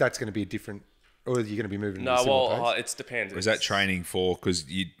 Because that's going to be a different. Or are you going to be moving? No, at a similar well, pace? it depends. Is that training for,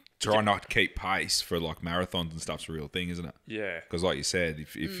 because you try not to keep pace for like marathons and stuff's a real thing, isn't it? Yeah, Because like you said,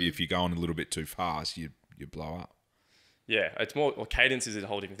 if you're going a little bit too fast, you blow up. yeah. It's more. Well, cadence is a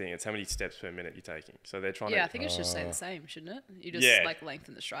whole different thing. It's how many steps per minute you're taking. So they're trying Yeah, I to. think it should stay the same, shouldn't it? You just Yeah. like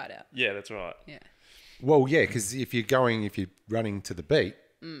lengthen the stride out. Yeah, that's right. Yeah. Well, yeah, because if you're running to the beat,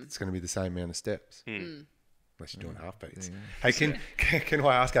 it's going to be the same amount of steps. Unless you're doing half beats. Hey, can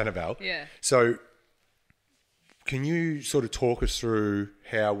I ask Annabelle? Yeah. So, can you sort of talk us through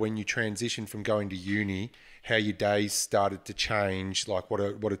how, when you transitioned from going to uni, how your days started to change? Like what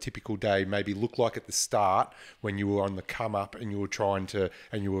a typical day maybe looked like at the start when you were on the come up and you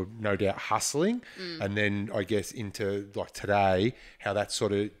were no doubt hustling, and then I guess into like today, how that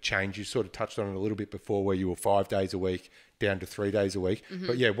sort of changed. You sort of touched on it a little bit before, where you were 5 days a week down to 3 days a week.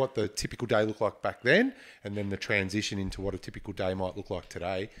 But yeah, what the typical day looked like back then, and then the transition into what a typical day might look like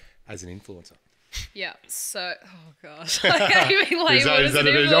today as an influencer. Yeah. So, oh gosh, I can't even label it as an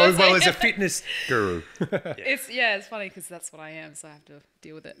well, influencer. as a fitness guru. It's funny because that's what I am, so I have to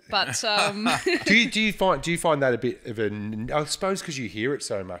deal with it. But do you find that a bit of I suppose because you hear it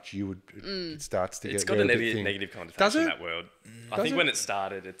so much, you would it starts to It's get got a a bit thing. negative connotation Does in it? that world. I Does think it? when it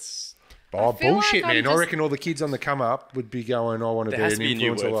started, it's Oh, feel like bullshit, I'm man! I just- reckon all the kids on the come up would be going, "I want to there be has an to be a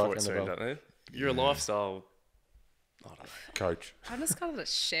new influencer word for like it soon, Annabelle." don't there? You're a lifestyle. I don't know. Coach, I'm just kind of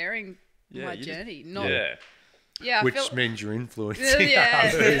sharing my you just- journey. Not Yeah. yeah. I which feel, means you're influencing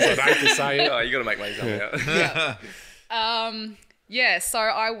Yeah. others. I hate to say it. Oh, you got to make money somehow. yeah. So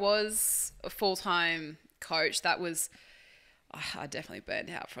I was a full-time coach. That was I definitely burned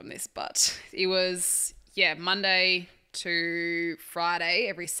out from this, but it was Monday to Friday.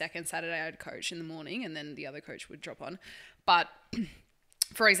 Every second Saturday I'd coach in the morning, and then the other coach would drop on. But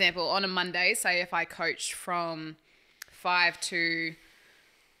for example, on a Monday, say if I coached from 5 to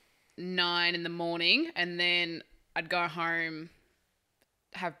 9 in the morning, and then I'd go home,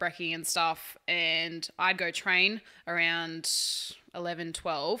 have brekkie and stuff, and I'd go train around 11,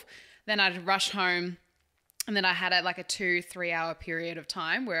 12. Then I'd rush home, And then I had like a 2-3 hour period of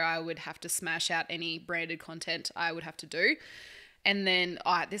time where I would have to smash out any branded content I would have to do. And then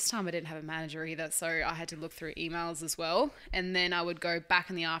at this time I didn't have a manager either, so I had to look through emails as well. And then I would go back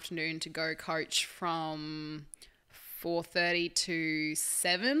in the afternoon to go coach from 4:30 to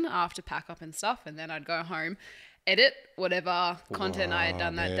 7 after pack up and stuff. And then I'd go home, edit whatever content I had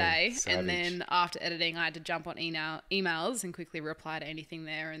done that day. savage. And then after editing, I had to jump on emails and quickly reply to anything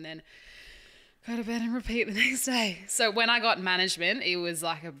there. And then go to bed and repeat the next day. So when I got management, it was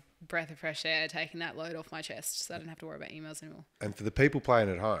like a breath of fresh air, taking that load off my chest, so I didn't have to worry about emails anymore. And for the people playing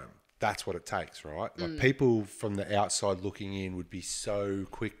at home, that's what it takes, right? Like people from the outside looking in would be so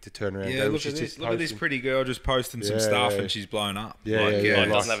quick to turn around. Yeah, and go, look "She's at this. just Look at this posting." pretty girl just posting some Yeah, stuff yeah. and she's blown up. Yeah, Like, yeah, Like, like,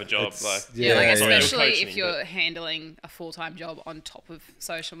 doesn't have a job. it's- Like, Yeah, like yeah. especially Coaching, if you're but- handling a full-time job on top of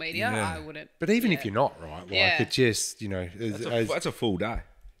social media, Yeah. I wouldn't. But even if yeah. you're not, right? Like Yeah. it just, That's a full day.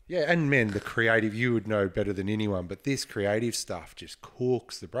 yeah, and man, the creative, you would know better than anyone, but this creative stuff just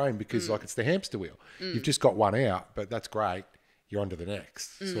cooks the brain because like it's the hamster wheel. You've just got one out, but that's great. You're on to the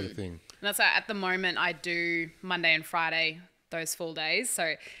next sort of thing. And that's why at the moment I do Monday and Friday, those full days.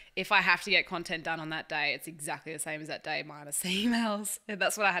 So if I have to get content done on that day, it's exactly the same as that day minus the emails. And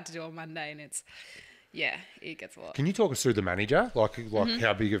that's what I had to do on Monday, and it gets a lot. Can you talk us through the manager? Like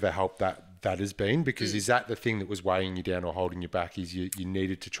how big of a help that has been? Because is that the thing that was weighing you down or holding you back, is you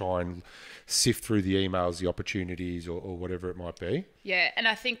needed to try and sift through the emails, the opportunities or whatever it might be? Yeah, and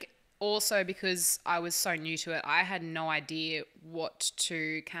I think also because I was so new to it, I had no idea what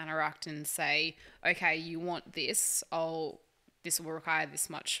to counteract and say, okay, you want this, this will require this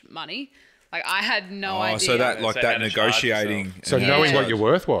much money. Like I had no idea. So that like So that how to charge negotiating. yourself. So and knowing how what to your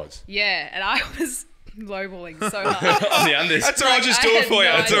charge. worth was. Yeah, and I was lowballing so hard. on the unders. That's all right. Just I do it had for you.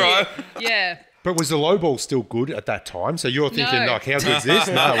 no That's all right. idea. Yeah. But was the low ball still good at that time? So you're thinking No. like, how good's this?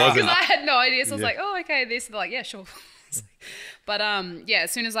 No, it Because wasn't. I had no idea. So I was like, oh, okay, this. They're like, yeah, sure. But yeah,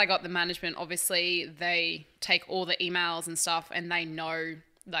 as soon as I got the management, obviously they take all the emails and stuff and they know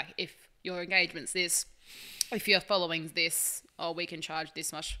like if your engagement's this, if your following's this, we can charge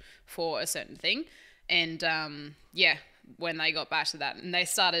this much for a certain thing. And yeah, when they got back to that and they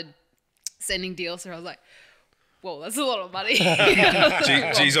started sending deals, so I was like, whoa, that's a lot of money.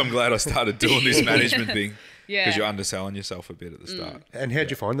 Geez, I'm glad I started doing this management thing. Yeah. Because you're underselling yourself a bit at the start. And how'd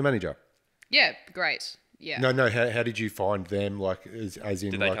you find the manager? Yeah, great. Yeah. No. How did you find them? Like, as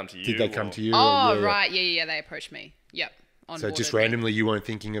in, Did they like, come to you Did they come or- to you? Oh, Yeah. right. Yeah. They approached me. Yep. So just Onboarded me. randomly, you weren't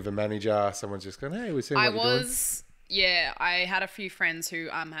thinking of a manager. Someone's just going, "Hey, we're seeing what I you're doing." was, yeah, I had a few friends who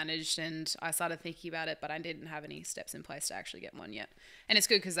are managed and I started thinking about it, but I didn't have any steps in place to actually get one yet. And it's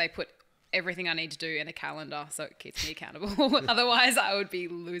good because they put everything I need to do in a calendar, so it keeps me accountable. Otherwise, I would be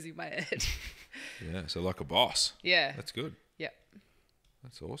losing my head. Yeah. So like a boss. Yeah. That's good. Yep.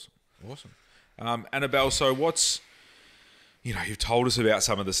 That's awesome. Awesome. Annabelle, so you've told us about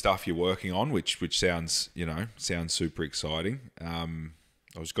some of the stuff you're working on, which sounds super exciting. I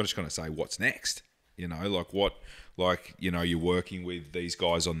was just going to say, what's next? You're working with these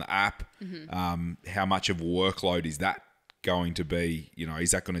guys on the app. How much of a workload is that going to be?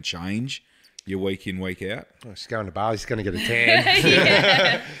 Is that going to change your week in, week out? Oh, she's going to Bali. She's going to get a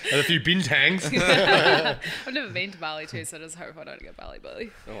tan and a few binge hangs. I've never been to Bali too, so I just hope I don't get Bali.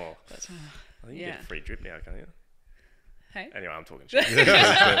 Oh, But, I think you yeah. get a free drip now, can't you? hey? Anyway, I'm talking shit.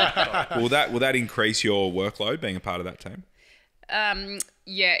 Will that increase your workload being a part of that team?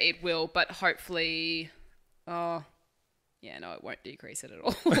 Yeah, it will, but hopefully, no, it won't decrease it at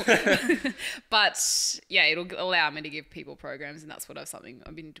all. But yeah, it'll allow me to give people programs, and that's something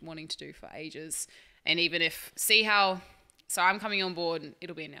I've been wanting to do for ages. And even so I'm coming on board, and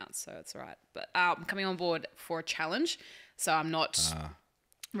it'll be announced, so it's all right. But I'm coming on board for a challenge, so I'm not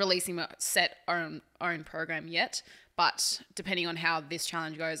releasing my set own program yet. But depending on how this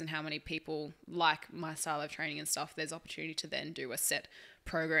challenge goes and how many people like my style of training and stuff, there's opportunity to then do a set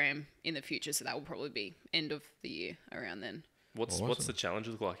program in the future. So that will probably be end of the year around then. What's the challenge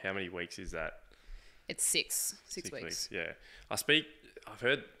look like? How many weeks is that? It's six weeks. Yeah. I've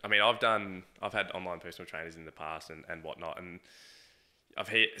had online personal trainers in the past and whatnot. And I've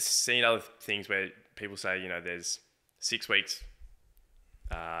seen other things where people say, there's 6 weeks,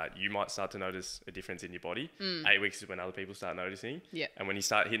 you might start to notice a difference in your body. 8 weeks is when other people start noticing. Yeah. And when you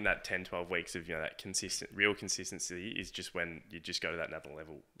start hitting that 10, 12 weeks of, that real consistency is just when you just go to that another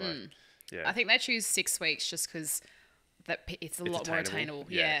level. Like, yeah. I think they choose 6 weeks just because it's a lot more attainable. attainable.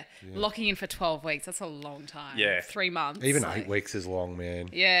 Yeah. Locking in for 12 weeks, that's a long time. Yeah. 3 months. Even 8 weeks is long, man.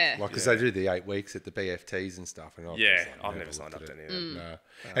 Yeah. Like, because they do the 8 weeks at the BFTs and stuff. And I've never signed up to any of them. No.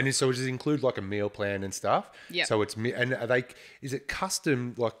 And so does it include like a meal plan and stuff? Yeah. So is it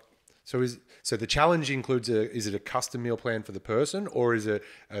custom, like, So the challenge includes is it a custom meal plan for the person, or is it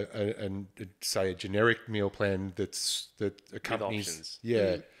say a generic meal plan that accompanies? options.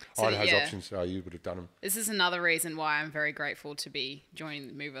 Yeah, So it has yeah. options. Oh, you would have done them. This is another reason why I'm very grateful to be joining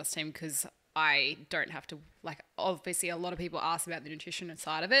the Move Us team, because I don't have to, like, obviously a lot of people ask about the nutrition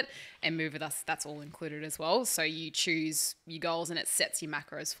side of it, and Move With Us, that's all included as well. So you choose your goals and it sets your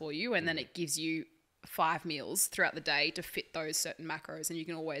macros for you, and then it gives you 5 meals throughout the day to fit those certain macros, and you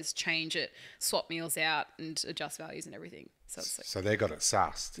can always change it, swap meals out and adjust values and everything. So it's like, So they got it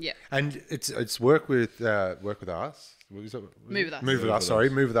sussed. Yeah. And it's work with us. What was it? Move With Us. Move with us. Sorry,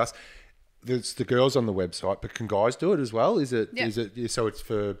 Move With Us. There's the girls on the website, but can guys do it as well? Is it? Yeah. Is it? So it's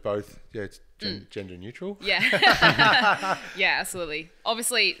for both. Yeah, it's gender neutral. yeah. Yeah, absolutely.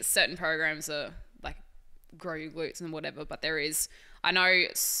 Obviously certain programs are like grow your glutes and whatever, but there is, I know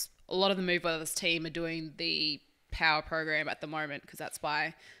a lot of the Move With Us team are doing the power program at the moment, because that's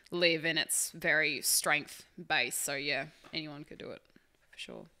by Liv and it's very strength based. So yeah, anyone could do it for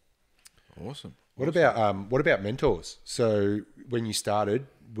sure. Awesome. What about mentors? So when you started,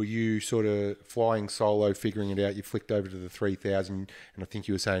 were you sort of flying solo, figuring it out? You flicked over to the 3000, and I think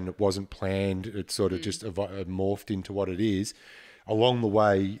you were saying it wasn't planned. It sort of just morphed into what it is. Along the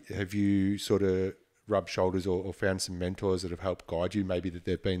way, have you sort of rubbed shoulders or found some mentors that have helped guide you? Maybe that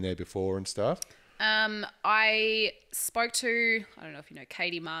they've been there before and stuff. I spoke to, I don't know if you know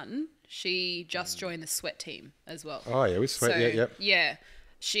Katie Martin. She just joined the sweat team as well. Oh yeah, we sweat. So, yeah.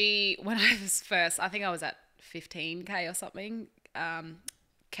 She, when I was first, I think I was at 15K or something.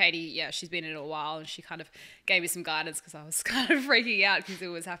 Katie, yeah, she's been in it a while, and she kind of gave me some guidance because I was kind of freaking out because it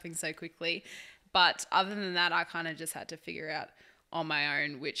was happening so quickly. But other than that, I kind of just had to figure out on my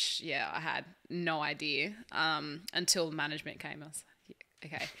own, which, yeah, I had no idea until management came. I was like,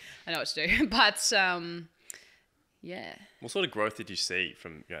 yeah, okay, I know what to do. But, yeah. What sort of growth did you see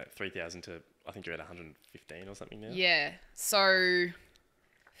from 3,000 to, I think you're at 115 or something now? Yeah. So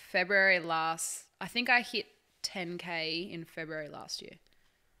February last, I think I hit 10K in February last year.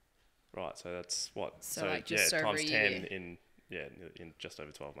 Right, so that's what? So like just over times a 10 year. in just over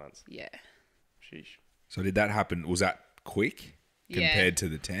 12 months. Yeah. Sheesh. So did that happen? Was that quick compared to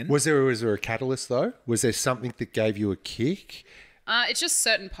the 10? Was there a catalyst though? Was there something that gave you a kick? It's just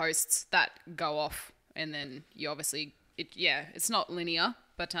certain posts that go off, and then you obviously, it's not linear,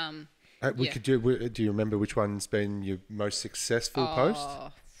 but Do you remember which one's been your most successful post?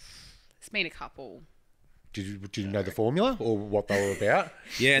 It's been a couple. Did you know the formula or what they were about?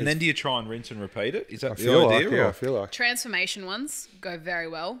 Yeah, and then do you try and rinse and repeat it? Is that I the feel idea? like, yeah, I feel like. Transformation ones go very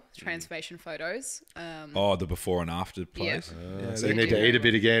well. Transformation photos. The before and after plays. Yeah. So you need to eat a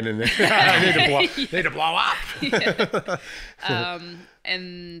bit again and then need to blow up.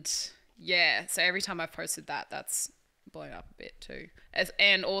 And yeah, so every time I've posted that, that's blown up a bit too.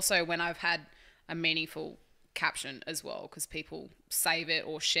 And also when I've had a meaningful caption as well, because people save it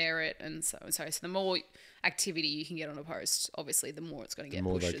or share it, and so the more activity you can get on a post, obviously the more it's going to get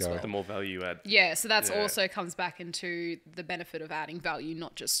pushed as well. The more value you add. Yeah, so that's also comes back into the benefit of adding value,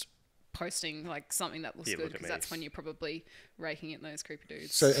 not just posting like something that looks good, because that's when you're probably raking it in those creepy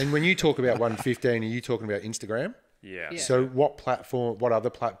dudes. So, and when you talk about 115, are you talking about Instagram? Yeah. So what platform, what other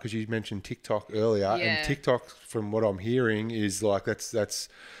platform, because you mentioned TikTok earlier, and TikTok, from what I'm hearing, is like that's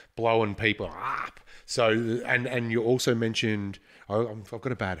blowing people up. So, and you also mentioned, I've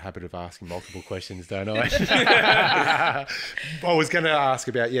got a bad habit of asking multiple questions, don't I? I was going to ask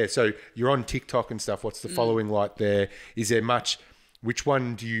about, so you're on TikTok and stuff. What's the following like there? Is there much, which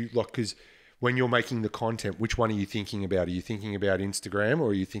one do you like? Because when you're making the content, which one are you thinking about? Are you thinking about Instagram or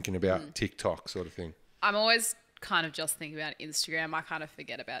are you thinking about TikTok sort of thing? I'm always kind of just thinking about Instagram. I kind of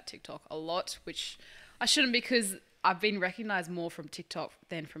forget about TikTok a lot, which I shouldn't, because I've been recognized more from TikTok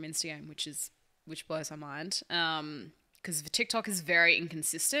than from Instagram, which blows my mind. Because TikTok is very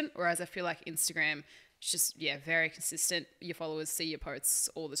inconsistent, whereas I feel like Instagram is just, very consistent. Your followers see your posts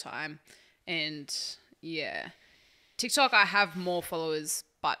all the time. And TikTok, I have more followers,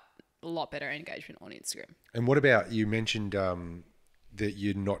 but a lot better engagement on Instagram. And what about, you mentioned that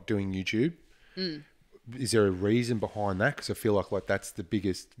you're not doing YouTube. Is there a reason behind that? Because I feel like that's the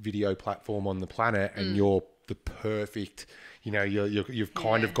biggest video platform on the planet, and you're the perfect, you've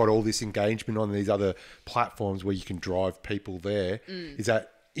kind of got all this engagement on these other platforms where you can drive people there. Is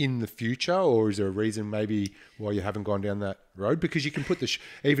that in the future, or is there a reason maybe why you haven't gone down that road? Because you can put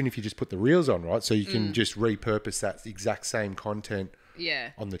even if you just put the reels on, right? So you can just repurpose that exact same content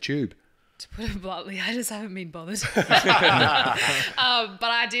on the tube. To put it bluntly, I just haven't been bothered. But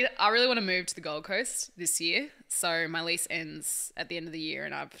I really want to move to the Gold Coast this year. So my lease ends at the end of the year,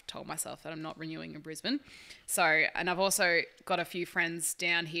 and I've told myself that I'm not renewing in Brisbane. So, and I've also got a few friends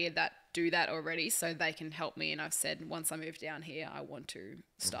down here that do that already, so they can help me. And I've said once I move down here, I want to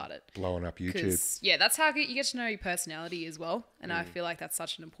start it. Blowing up YouTube. Yeah, that's how you get to know your personality as well. And I feel like that's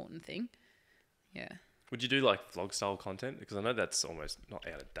such an important thing. Yeah. Would you do like vlog style content? Because I know that's almost not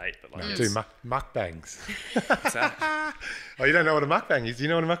out of date, but like Do mukbangs. what's that? Oh, you don't know what a mukbang is? Do you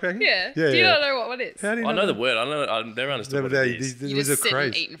know what a mukbang is? Yeah. Do you not know what it is? How do you I know that? the word. I know. I never understood what it is. There You was a just sit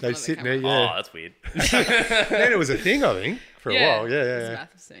and craze. eat in front They of the sit there, camera. yeah. Oh, that's weird. Then it was a thing, I think, for a while. Yeah, It's yeah, a yeah.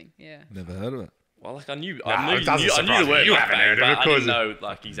 massive thing. Yeah. Never heard of it. Well, like I knew it I doesn't knew surprise the word. me. You haven't mukbang, heard of but it, I of didn't course. know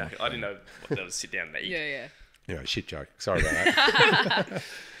like exactly. I didn't know what they would sit down and eat. Yeah. Yeah, shit joke. Sorry about that.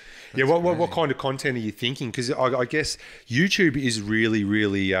 Yeah, what kind of content are you thinking? Because I guess YouTube is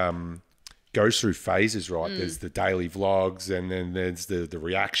really goes through phases, right? There's the daily vlogs, and then there's the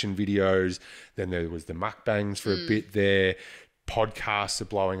reaction videos. Then there was the mukbangs for a bit there. Podcasts are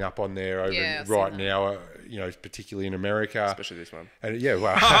blowing up on there Yeah, I've right seen that. now, particularly in America. Especially this one. And yeah,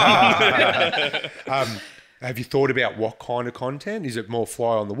 well. Have you thought about what kind of content? Is it more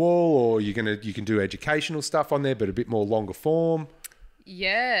fly on the wall, or you can do educational stuff on there, but a bit more longer form?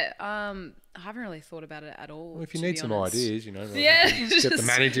 Yeah. I haven't really thought about it at all. Well, if you to need be some honest. ideas, Yeah. get the just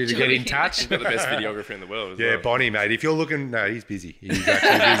manager to get in joking. touch. Got the best videographer in the world as Yeah, well. Bonnie, mate. If you're looking, no, he's busy. He's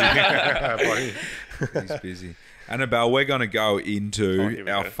actually busy. Bonnie. He's busy. Annabelle, we're going to go into here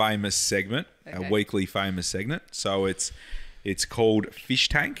we our go. famous segment, our Okay. weekly famous segment. So it's called Fish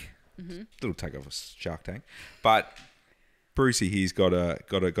Tank. Little take off a Shark Tank, but Brucey here's gonna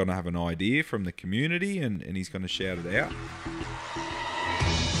have an idea from the community, and he's going to shout it out.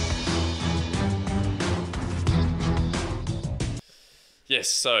 Yes,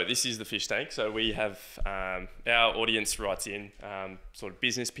 so this is the fish tank. So we have our audience writes in sort of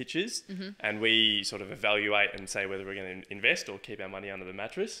business pitches, and we sort of evaluate and say whether we're going to invest or keep our money under the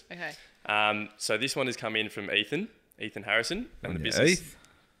mattress. Okay. So this one has come in from Ethan Harrison, and the Yeah, business. Eth.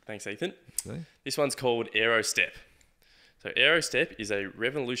 Thanks, Ethan. See? This one's called AeroStep. So AeroStep is a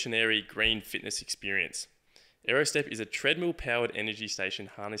revolutionary green fitness experience. AeroStep is a treadmill-powered energy station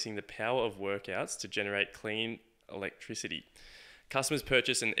harnessing the power of workouts to generate clean electricity. Customers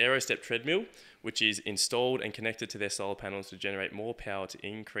purchase an AeroStep treadmill, which is installed and connected to their solar panels to generate more power to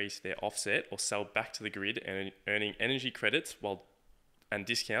increase their offset or sell back to the grid, and earning energy credits and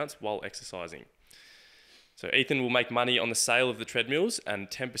discounts while exercising. So Ethan will make money on the sale of the treadmills and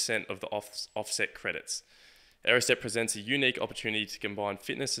 10% of the offset credits. AeroStep presents a unique opportunity to combine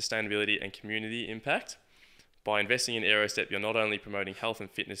fitness, sustainability, and community impact. By investing in AeroStep, you're not only promoting health and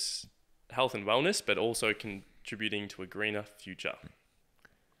wellness, but also contributing to a greener future.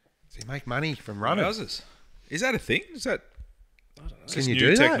 So you make money from Who running. does this? Is that a thing? Is that Can you new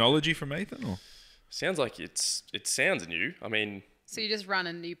do that? technology from Ethan? Or? Sounds like it sounds new. I mean, So you just run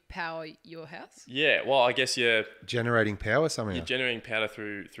and you power your house? yeah. Well, I guess you're Generating power somehow. generating power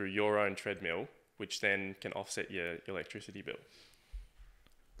through your own treadmill, which then can offset your electricity bill.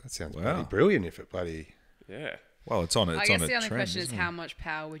 That sounds Wow. bloody brilliant if it bloody... Yeah. Well, it's on a I it's guess on the a only trend, question is isn't how it? much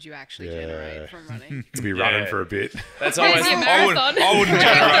power would you actually Yeah. generate from running? To be running Yeah. for a bit. That's Maybe almost. a marathon. I wouldn't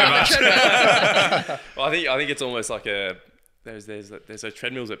generate much. Well, I think it's almost like a. There's those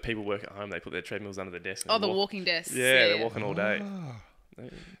treadmills that people work at home. They put their treadmills under the desk. And Oh, the walk. walking desks. Yeah, they're walking all day.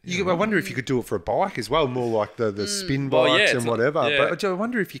 I wonder if you could do it for a bike as well, more like the spin Well, bikes yeah, and it's whatever. yeah. But I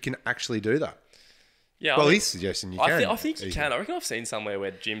wonder if you can actually do that. Yeah. Well, I he's suggesting you can. I think you can. I reckon I've seen somewhere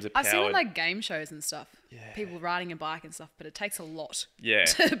where gyms are I've seen it powered. like game shows and stuff. People riding a bike and stuff, but it takes a lot Yeah.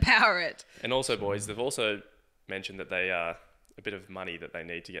 to power it. And also, boys, they've also mentioned that they a bit of money that they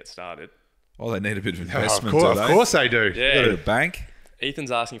need to get started. Well, they need a bit of Oh, investment. of do they? course they do. Got a Yeah. bank.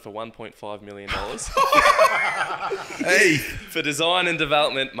 Ethan's asking for $1.5 million Hey, for design and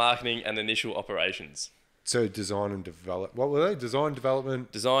development, marketing, and initial operations. So design and develop. What were they? Design,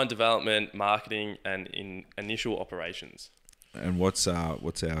 development. Design, development, marketing, and initial operations. and what's our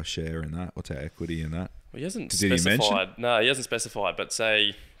share in that? What's our equity in that? Well, he hasn't Did he mention? specified. No, he hasn't specified. But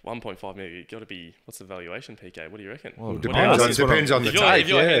say 1.5 million. You've got to be. What's the valuation, PK? What do you reckon? Well, What do you Depends on, ask? depends on the If you're, take. if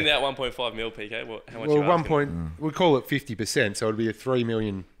you're Yeah. handing out 1.5 mil, PK, how much? Well, you 1 asking? point. We call it 50%, so it'd be a 3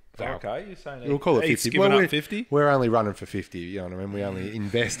 million. Okay, you're saying We'll call it 50. Giving Well, up 50. We're only running for 50. You know what I mean? We only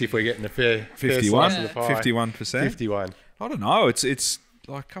invest if we're getting a fair 51, slice of the pie. 51%. 51. I don't know. It's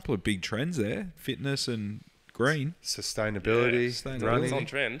like a couple of big trends there: fitness and green. Sustainability, sustainability. running. It's on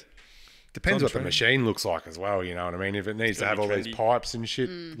trend. Depends on what the trend. machine looks like as well. You know what I mean? If it needs to gotta have be all those trendy. pipes and shit,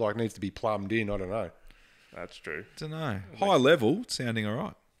 like needs to be plumbed in. I don't know. That's true. Don't know. High level, sounding all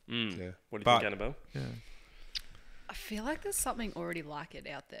right. Yeah. What do you But- think, Annabelle? I feel like there's something already like it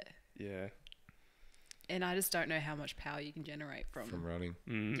out there. Yeah. And I just don't know how much power you can generate From running.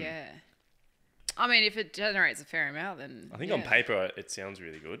 Yeah. I mean, if it generates a fair amount, then I think yeah. on paper it sounds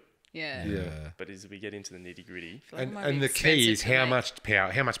really good, Yeah. Yeah. but as we get into the nitty gritty, I feel like it And, might be and the key is expensive to how make. much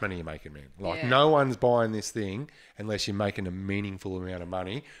power, how much money you're making, man. Like Yeah. no one's buying this thing unless you're making a meaningful amount of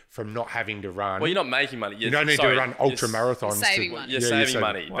money from not having to run. well, you're not making money. you don't need to run ultra marathons. You're saving to, money. You're Yeah, saving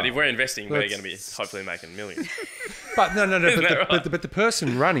money, but if we're investing, we're That's- going to be hopefully making millions. But no. Isn't that But the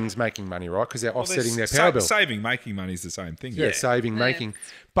person running's making money, right? Because they're offsetting their Sa- power bill. Saving, making money is the same thing. Yeah, saving, making.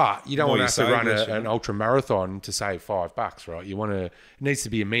 But you don't More want to you have to save, run less you an know. ultra marathon to save $5, right? You want to. It needs to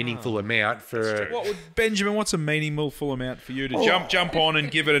be a meaningful amount for. What would Benjamin? What's a meaningful amount for you to jump on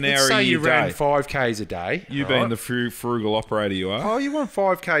and give it an Let's hour say a you year ran day? 5Ks a day. You right? being the frugal operator you are. Oh, you want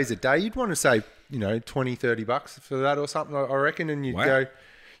 5Ks a day? You'd want to save, $20-$30 for that or something, I reckon, and you'd Wow. go.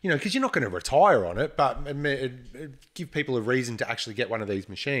 Because you're not going to retire on it, but it'd give people a reason to actually get one of these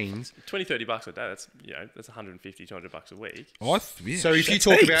machines. $20-$30 a day. That's that's $150-$200 a week. So if you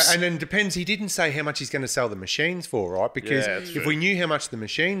talk about, and then depends, he didn't say how much he's going to sell the machines for, right? Because Yeah, that's if true. we knew how much the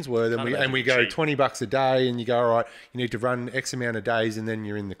machines were, then Can't we imagine go cheap. $20 a day, and you go, all right, you need to run X amount of days, and then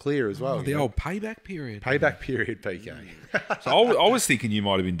you're in the clear as well. the old payback period. payback period, PK. So I was thinking you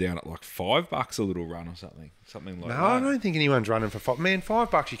might have been down at like $5 a little run or something like No, that. I don't think anyone's running for $5. Man,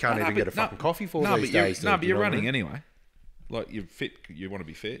 $5 you can't even get a fucking coffee for no, these but you're, days. no, dude, but you you're know what I running mean? anyway. Like you're fit. You want to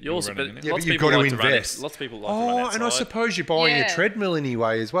be fit. You also, running but anyway. Yeah, lots but of you've people got to like to run invest. it. Lots of people like to run outside. And I suppose you're buying Yeah. a treadmill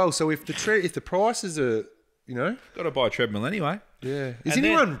anyway as well. So if the prices are, Got to buy a treadmill anyway. yeah. Is And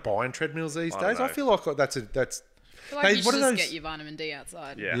anyone buying treadmills these I don't days? I know. feel like that's. I feel like Hey, you what should are just those- get your vitamin D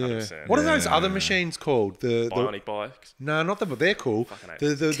outside. Yeah, Yeah. 100%. What are those other machines called? The Bionic bikes. no, not the. They're cool.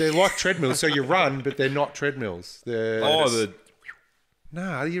 Fucking They're like treadmills. So you run, but they're not treadmills. They're,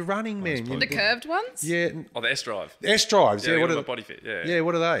 no, you're running, man. The curved ones? Yeah, Oh, the S Drive. S drives. Yeah, Yeah, what got are my the, body fit. Yeah. yeah,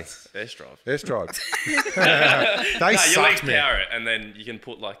 what are they? S Drive. S drives. they No, your suck, legs man. power it, and then you can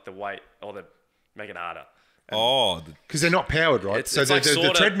put like the weight or make it harder. Because they're not powered, right? It's So like the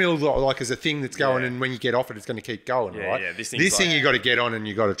sorta- treadmill like is a thing that's going, Yeah. and when you get off it, it's going to keep going, Yeah, right? yeah, this This thing's thing like- you got to get on, and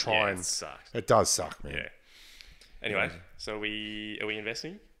you got to try Yeah, and. it sucks. It does suck, man. Yeah. Anyway, so are we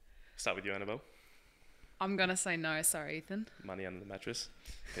investing? Start with you, Annabelle. I'm going to say no. Sorry, Ethan. Money under the mattress.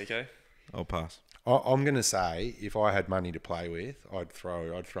 PK. I'll pass. I'm going to say if I had money to play with, I'd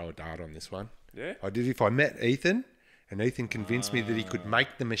throw a dart on this one. Yeah. I did if I met Ethan, and Ethan convinced me that he could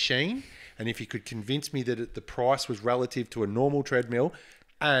make the machine, and if he could convince me that the price was relative to a normal treadmill,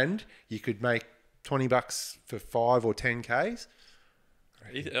 and you could make $20 for 5 or 10 Ks.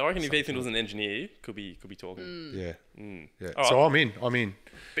 I reckon if Ethan was an engineer, could be talking. Yeah. Yeah. All So right. I'm in,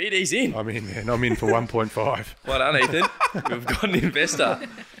 BD's in. man. I'm in for 1.5. Well done, Ethan. We've got an investor.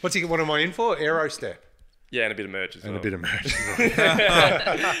 What am I in for? Aerostep. Yeah, and a bit of merch as well. And a bit of merch.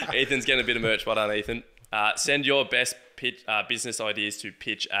 Ethan's getting a bit of merch. Well done, Ethan. Send your best business ideas to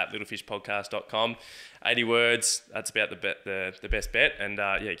pitch@littlefishpodcast.com. 80 words. That's about the best bet. And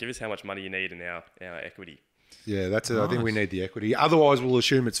give us how much money you need in our equity. Yeah, that's it. I think we need the equity. Otherwise, we'll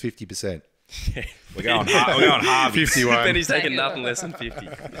assume it's 50%. We're going hard. 51. Benny's taking Take it. nothing less than 50.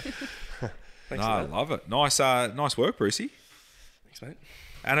 No, I love it. Nice work, Brucey. Thanks, mate.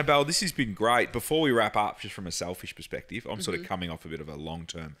 Annabelle, this has been great. Before we wrap up, just from a selfish perspective, I'm sort of coming off a bit of a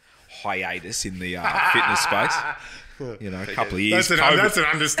long-term hiatus in the fitness space. A couple of years. That's an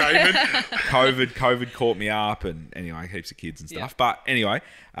understatement. COVID caught me up, and anyway, heaps of kids and stuff. Yeah. But anyway,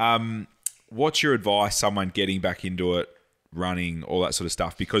 what's your advice? Someone getting back into it, running, all that sort of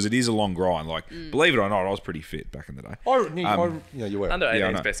stuff, because it is a long grind. Like, believe it or not, I was pretty fit back in the day. You were. Under 18's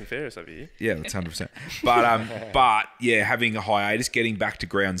I know. best and fairest over here. Yeah, that's 100%. But yeah, having a hiatus, getting back to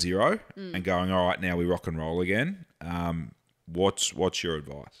ground zero, and going, all right, now we rock and roll again. What's your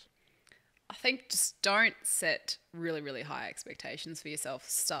advice? I think just don't set really, really high expectations for yourself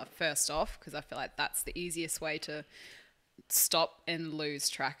first off, because I feel like that's the easiest way to stop and lose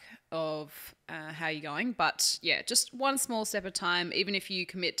track of how you're going. But yeah, just one small step at a time. Even if you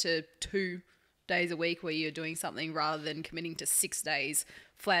commit to 2 days a week where you're doing something rather than committing to 6 days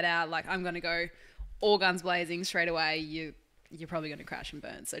flat out, like I'm going to go all guns blazing straight away, you're probably going to crash and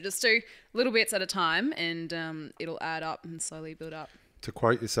burn. So just do little bits at a time, and it'll add up and slowly build up. To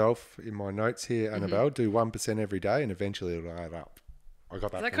quote yourself in my notes here, Annabelle, do 1% every day, and eventually it'll add up. I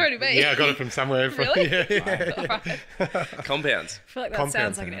got that. Is that quoted me? Yeah, I got it from somewhere. Really? Yeah. Compounds. I feel like that Compound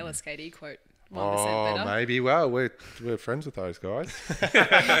sounds like an sound. LSKD quote. better. Maybe. Well, we're friends with those guys.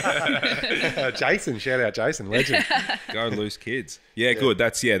 Jason, shout out Jason, legend. Go loose kids. Yeah, good.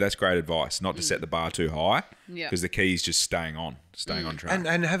 That's great advice. Not to set the bar too high. Yeah. Because the key is just staying on track.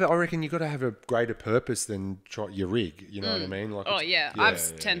 And have it, I reckon you've got to have a greater ppurpose than try your rig. You know what I mean? Like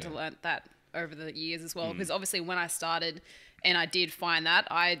I've tend to learn that over the years as well. Because obviously when I started and I did find that,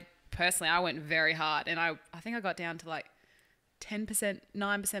 I went very hard. And I think I got down to like 10%,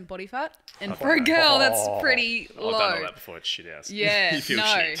 9% body fat. And for a girl, that's pretty low. I've done all that before. It's shit house. Yeah, You feel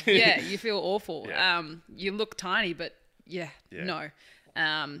shit. yeah, you feel awful. Yeah. You look tiny, but no.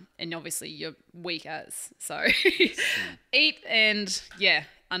 And obviously you're weak as. So eat and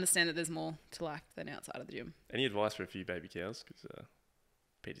understand that there's more to life than outside of the gym. Any advice for a few baby cows? Because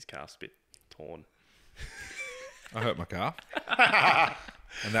Peter's calf's a bit torn. I hurt my calf.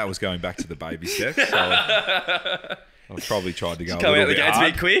 And that was going back to the baby step. So I've probably tried to go a little bit hard. Come out the gates a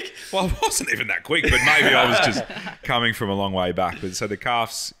bit quick? Well, it wasn't even that quick, but maybe I was just coming from a long way back. But so the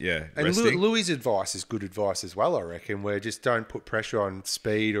calves, And resting. Louis' advice is good advice as well, I reckon, where just don't put pressure on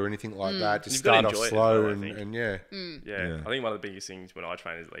speed or anything like that. Just You've got to start off enjoy it slow as well, I think. Yeah. I think one of the biggest things when I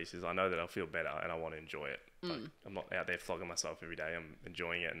train at least is I know that I'll feel better and I want to enjoy it. Like, I'm not out there flogging myself every day. I'm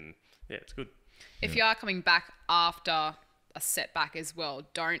enjoying it, and it's good. If you are coming back after a setback as well,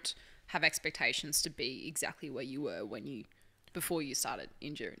 don't have expectations to be exactly where you were before you started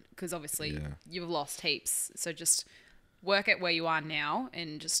injured, because obviously you've lost heaps. So just work at where you are now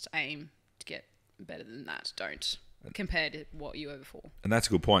and just aim to get better than that. Don't compare to what you were before. And that's a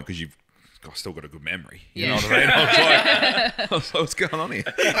good point, because you've still got a good memory. You know what I mean? I was like, what's going on here?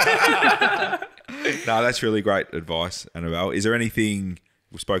 No, that's really great advice, Annabelle. Is there anything,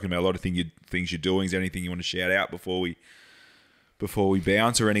 we've spoken about a lot of things you're doing, is there anything you want to shout out before we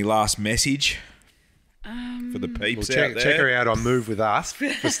bounce, or any last message for the peeps out there? Check her out on Move With Us,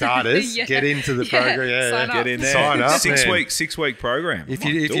 for starters. Get into the program. Sign up. Get in there. Sign up, 6 week program. If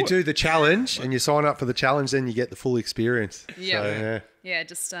you do the challenge and you sign up for the challenge, then you get the full experience.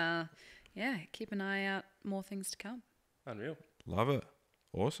 Just keep an eye out. More things to come. Unreal. Love it.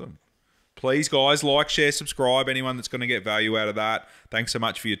 Awesome. Please, guys, like, share, subscribe. Anyone that's going to get value out of that. Thanks so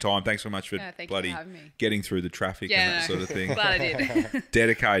much for your time. Thanks so much for bloody getting through the traffic and that sort of thing. Glad I did.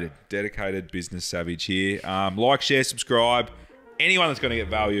 Dedicated business savage here. Like, share, subscribe. Anyone that's going to get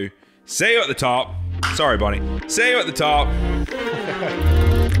value. See you at the top. Sorry, Bonnie. See you at the top.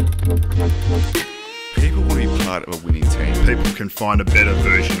 People want to be part of a winning team. People can find a better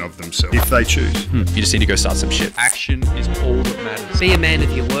version of themselves if they choose. You just need to go start some shit. Action is all that matters. Be a man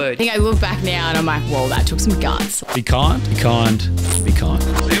of your word. I think I look back now and I'm like, whoa, that took some guts. Be kind, be kind, be kind.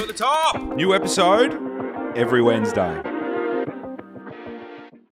 See you at the top. New episode every Wednesday.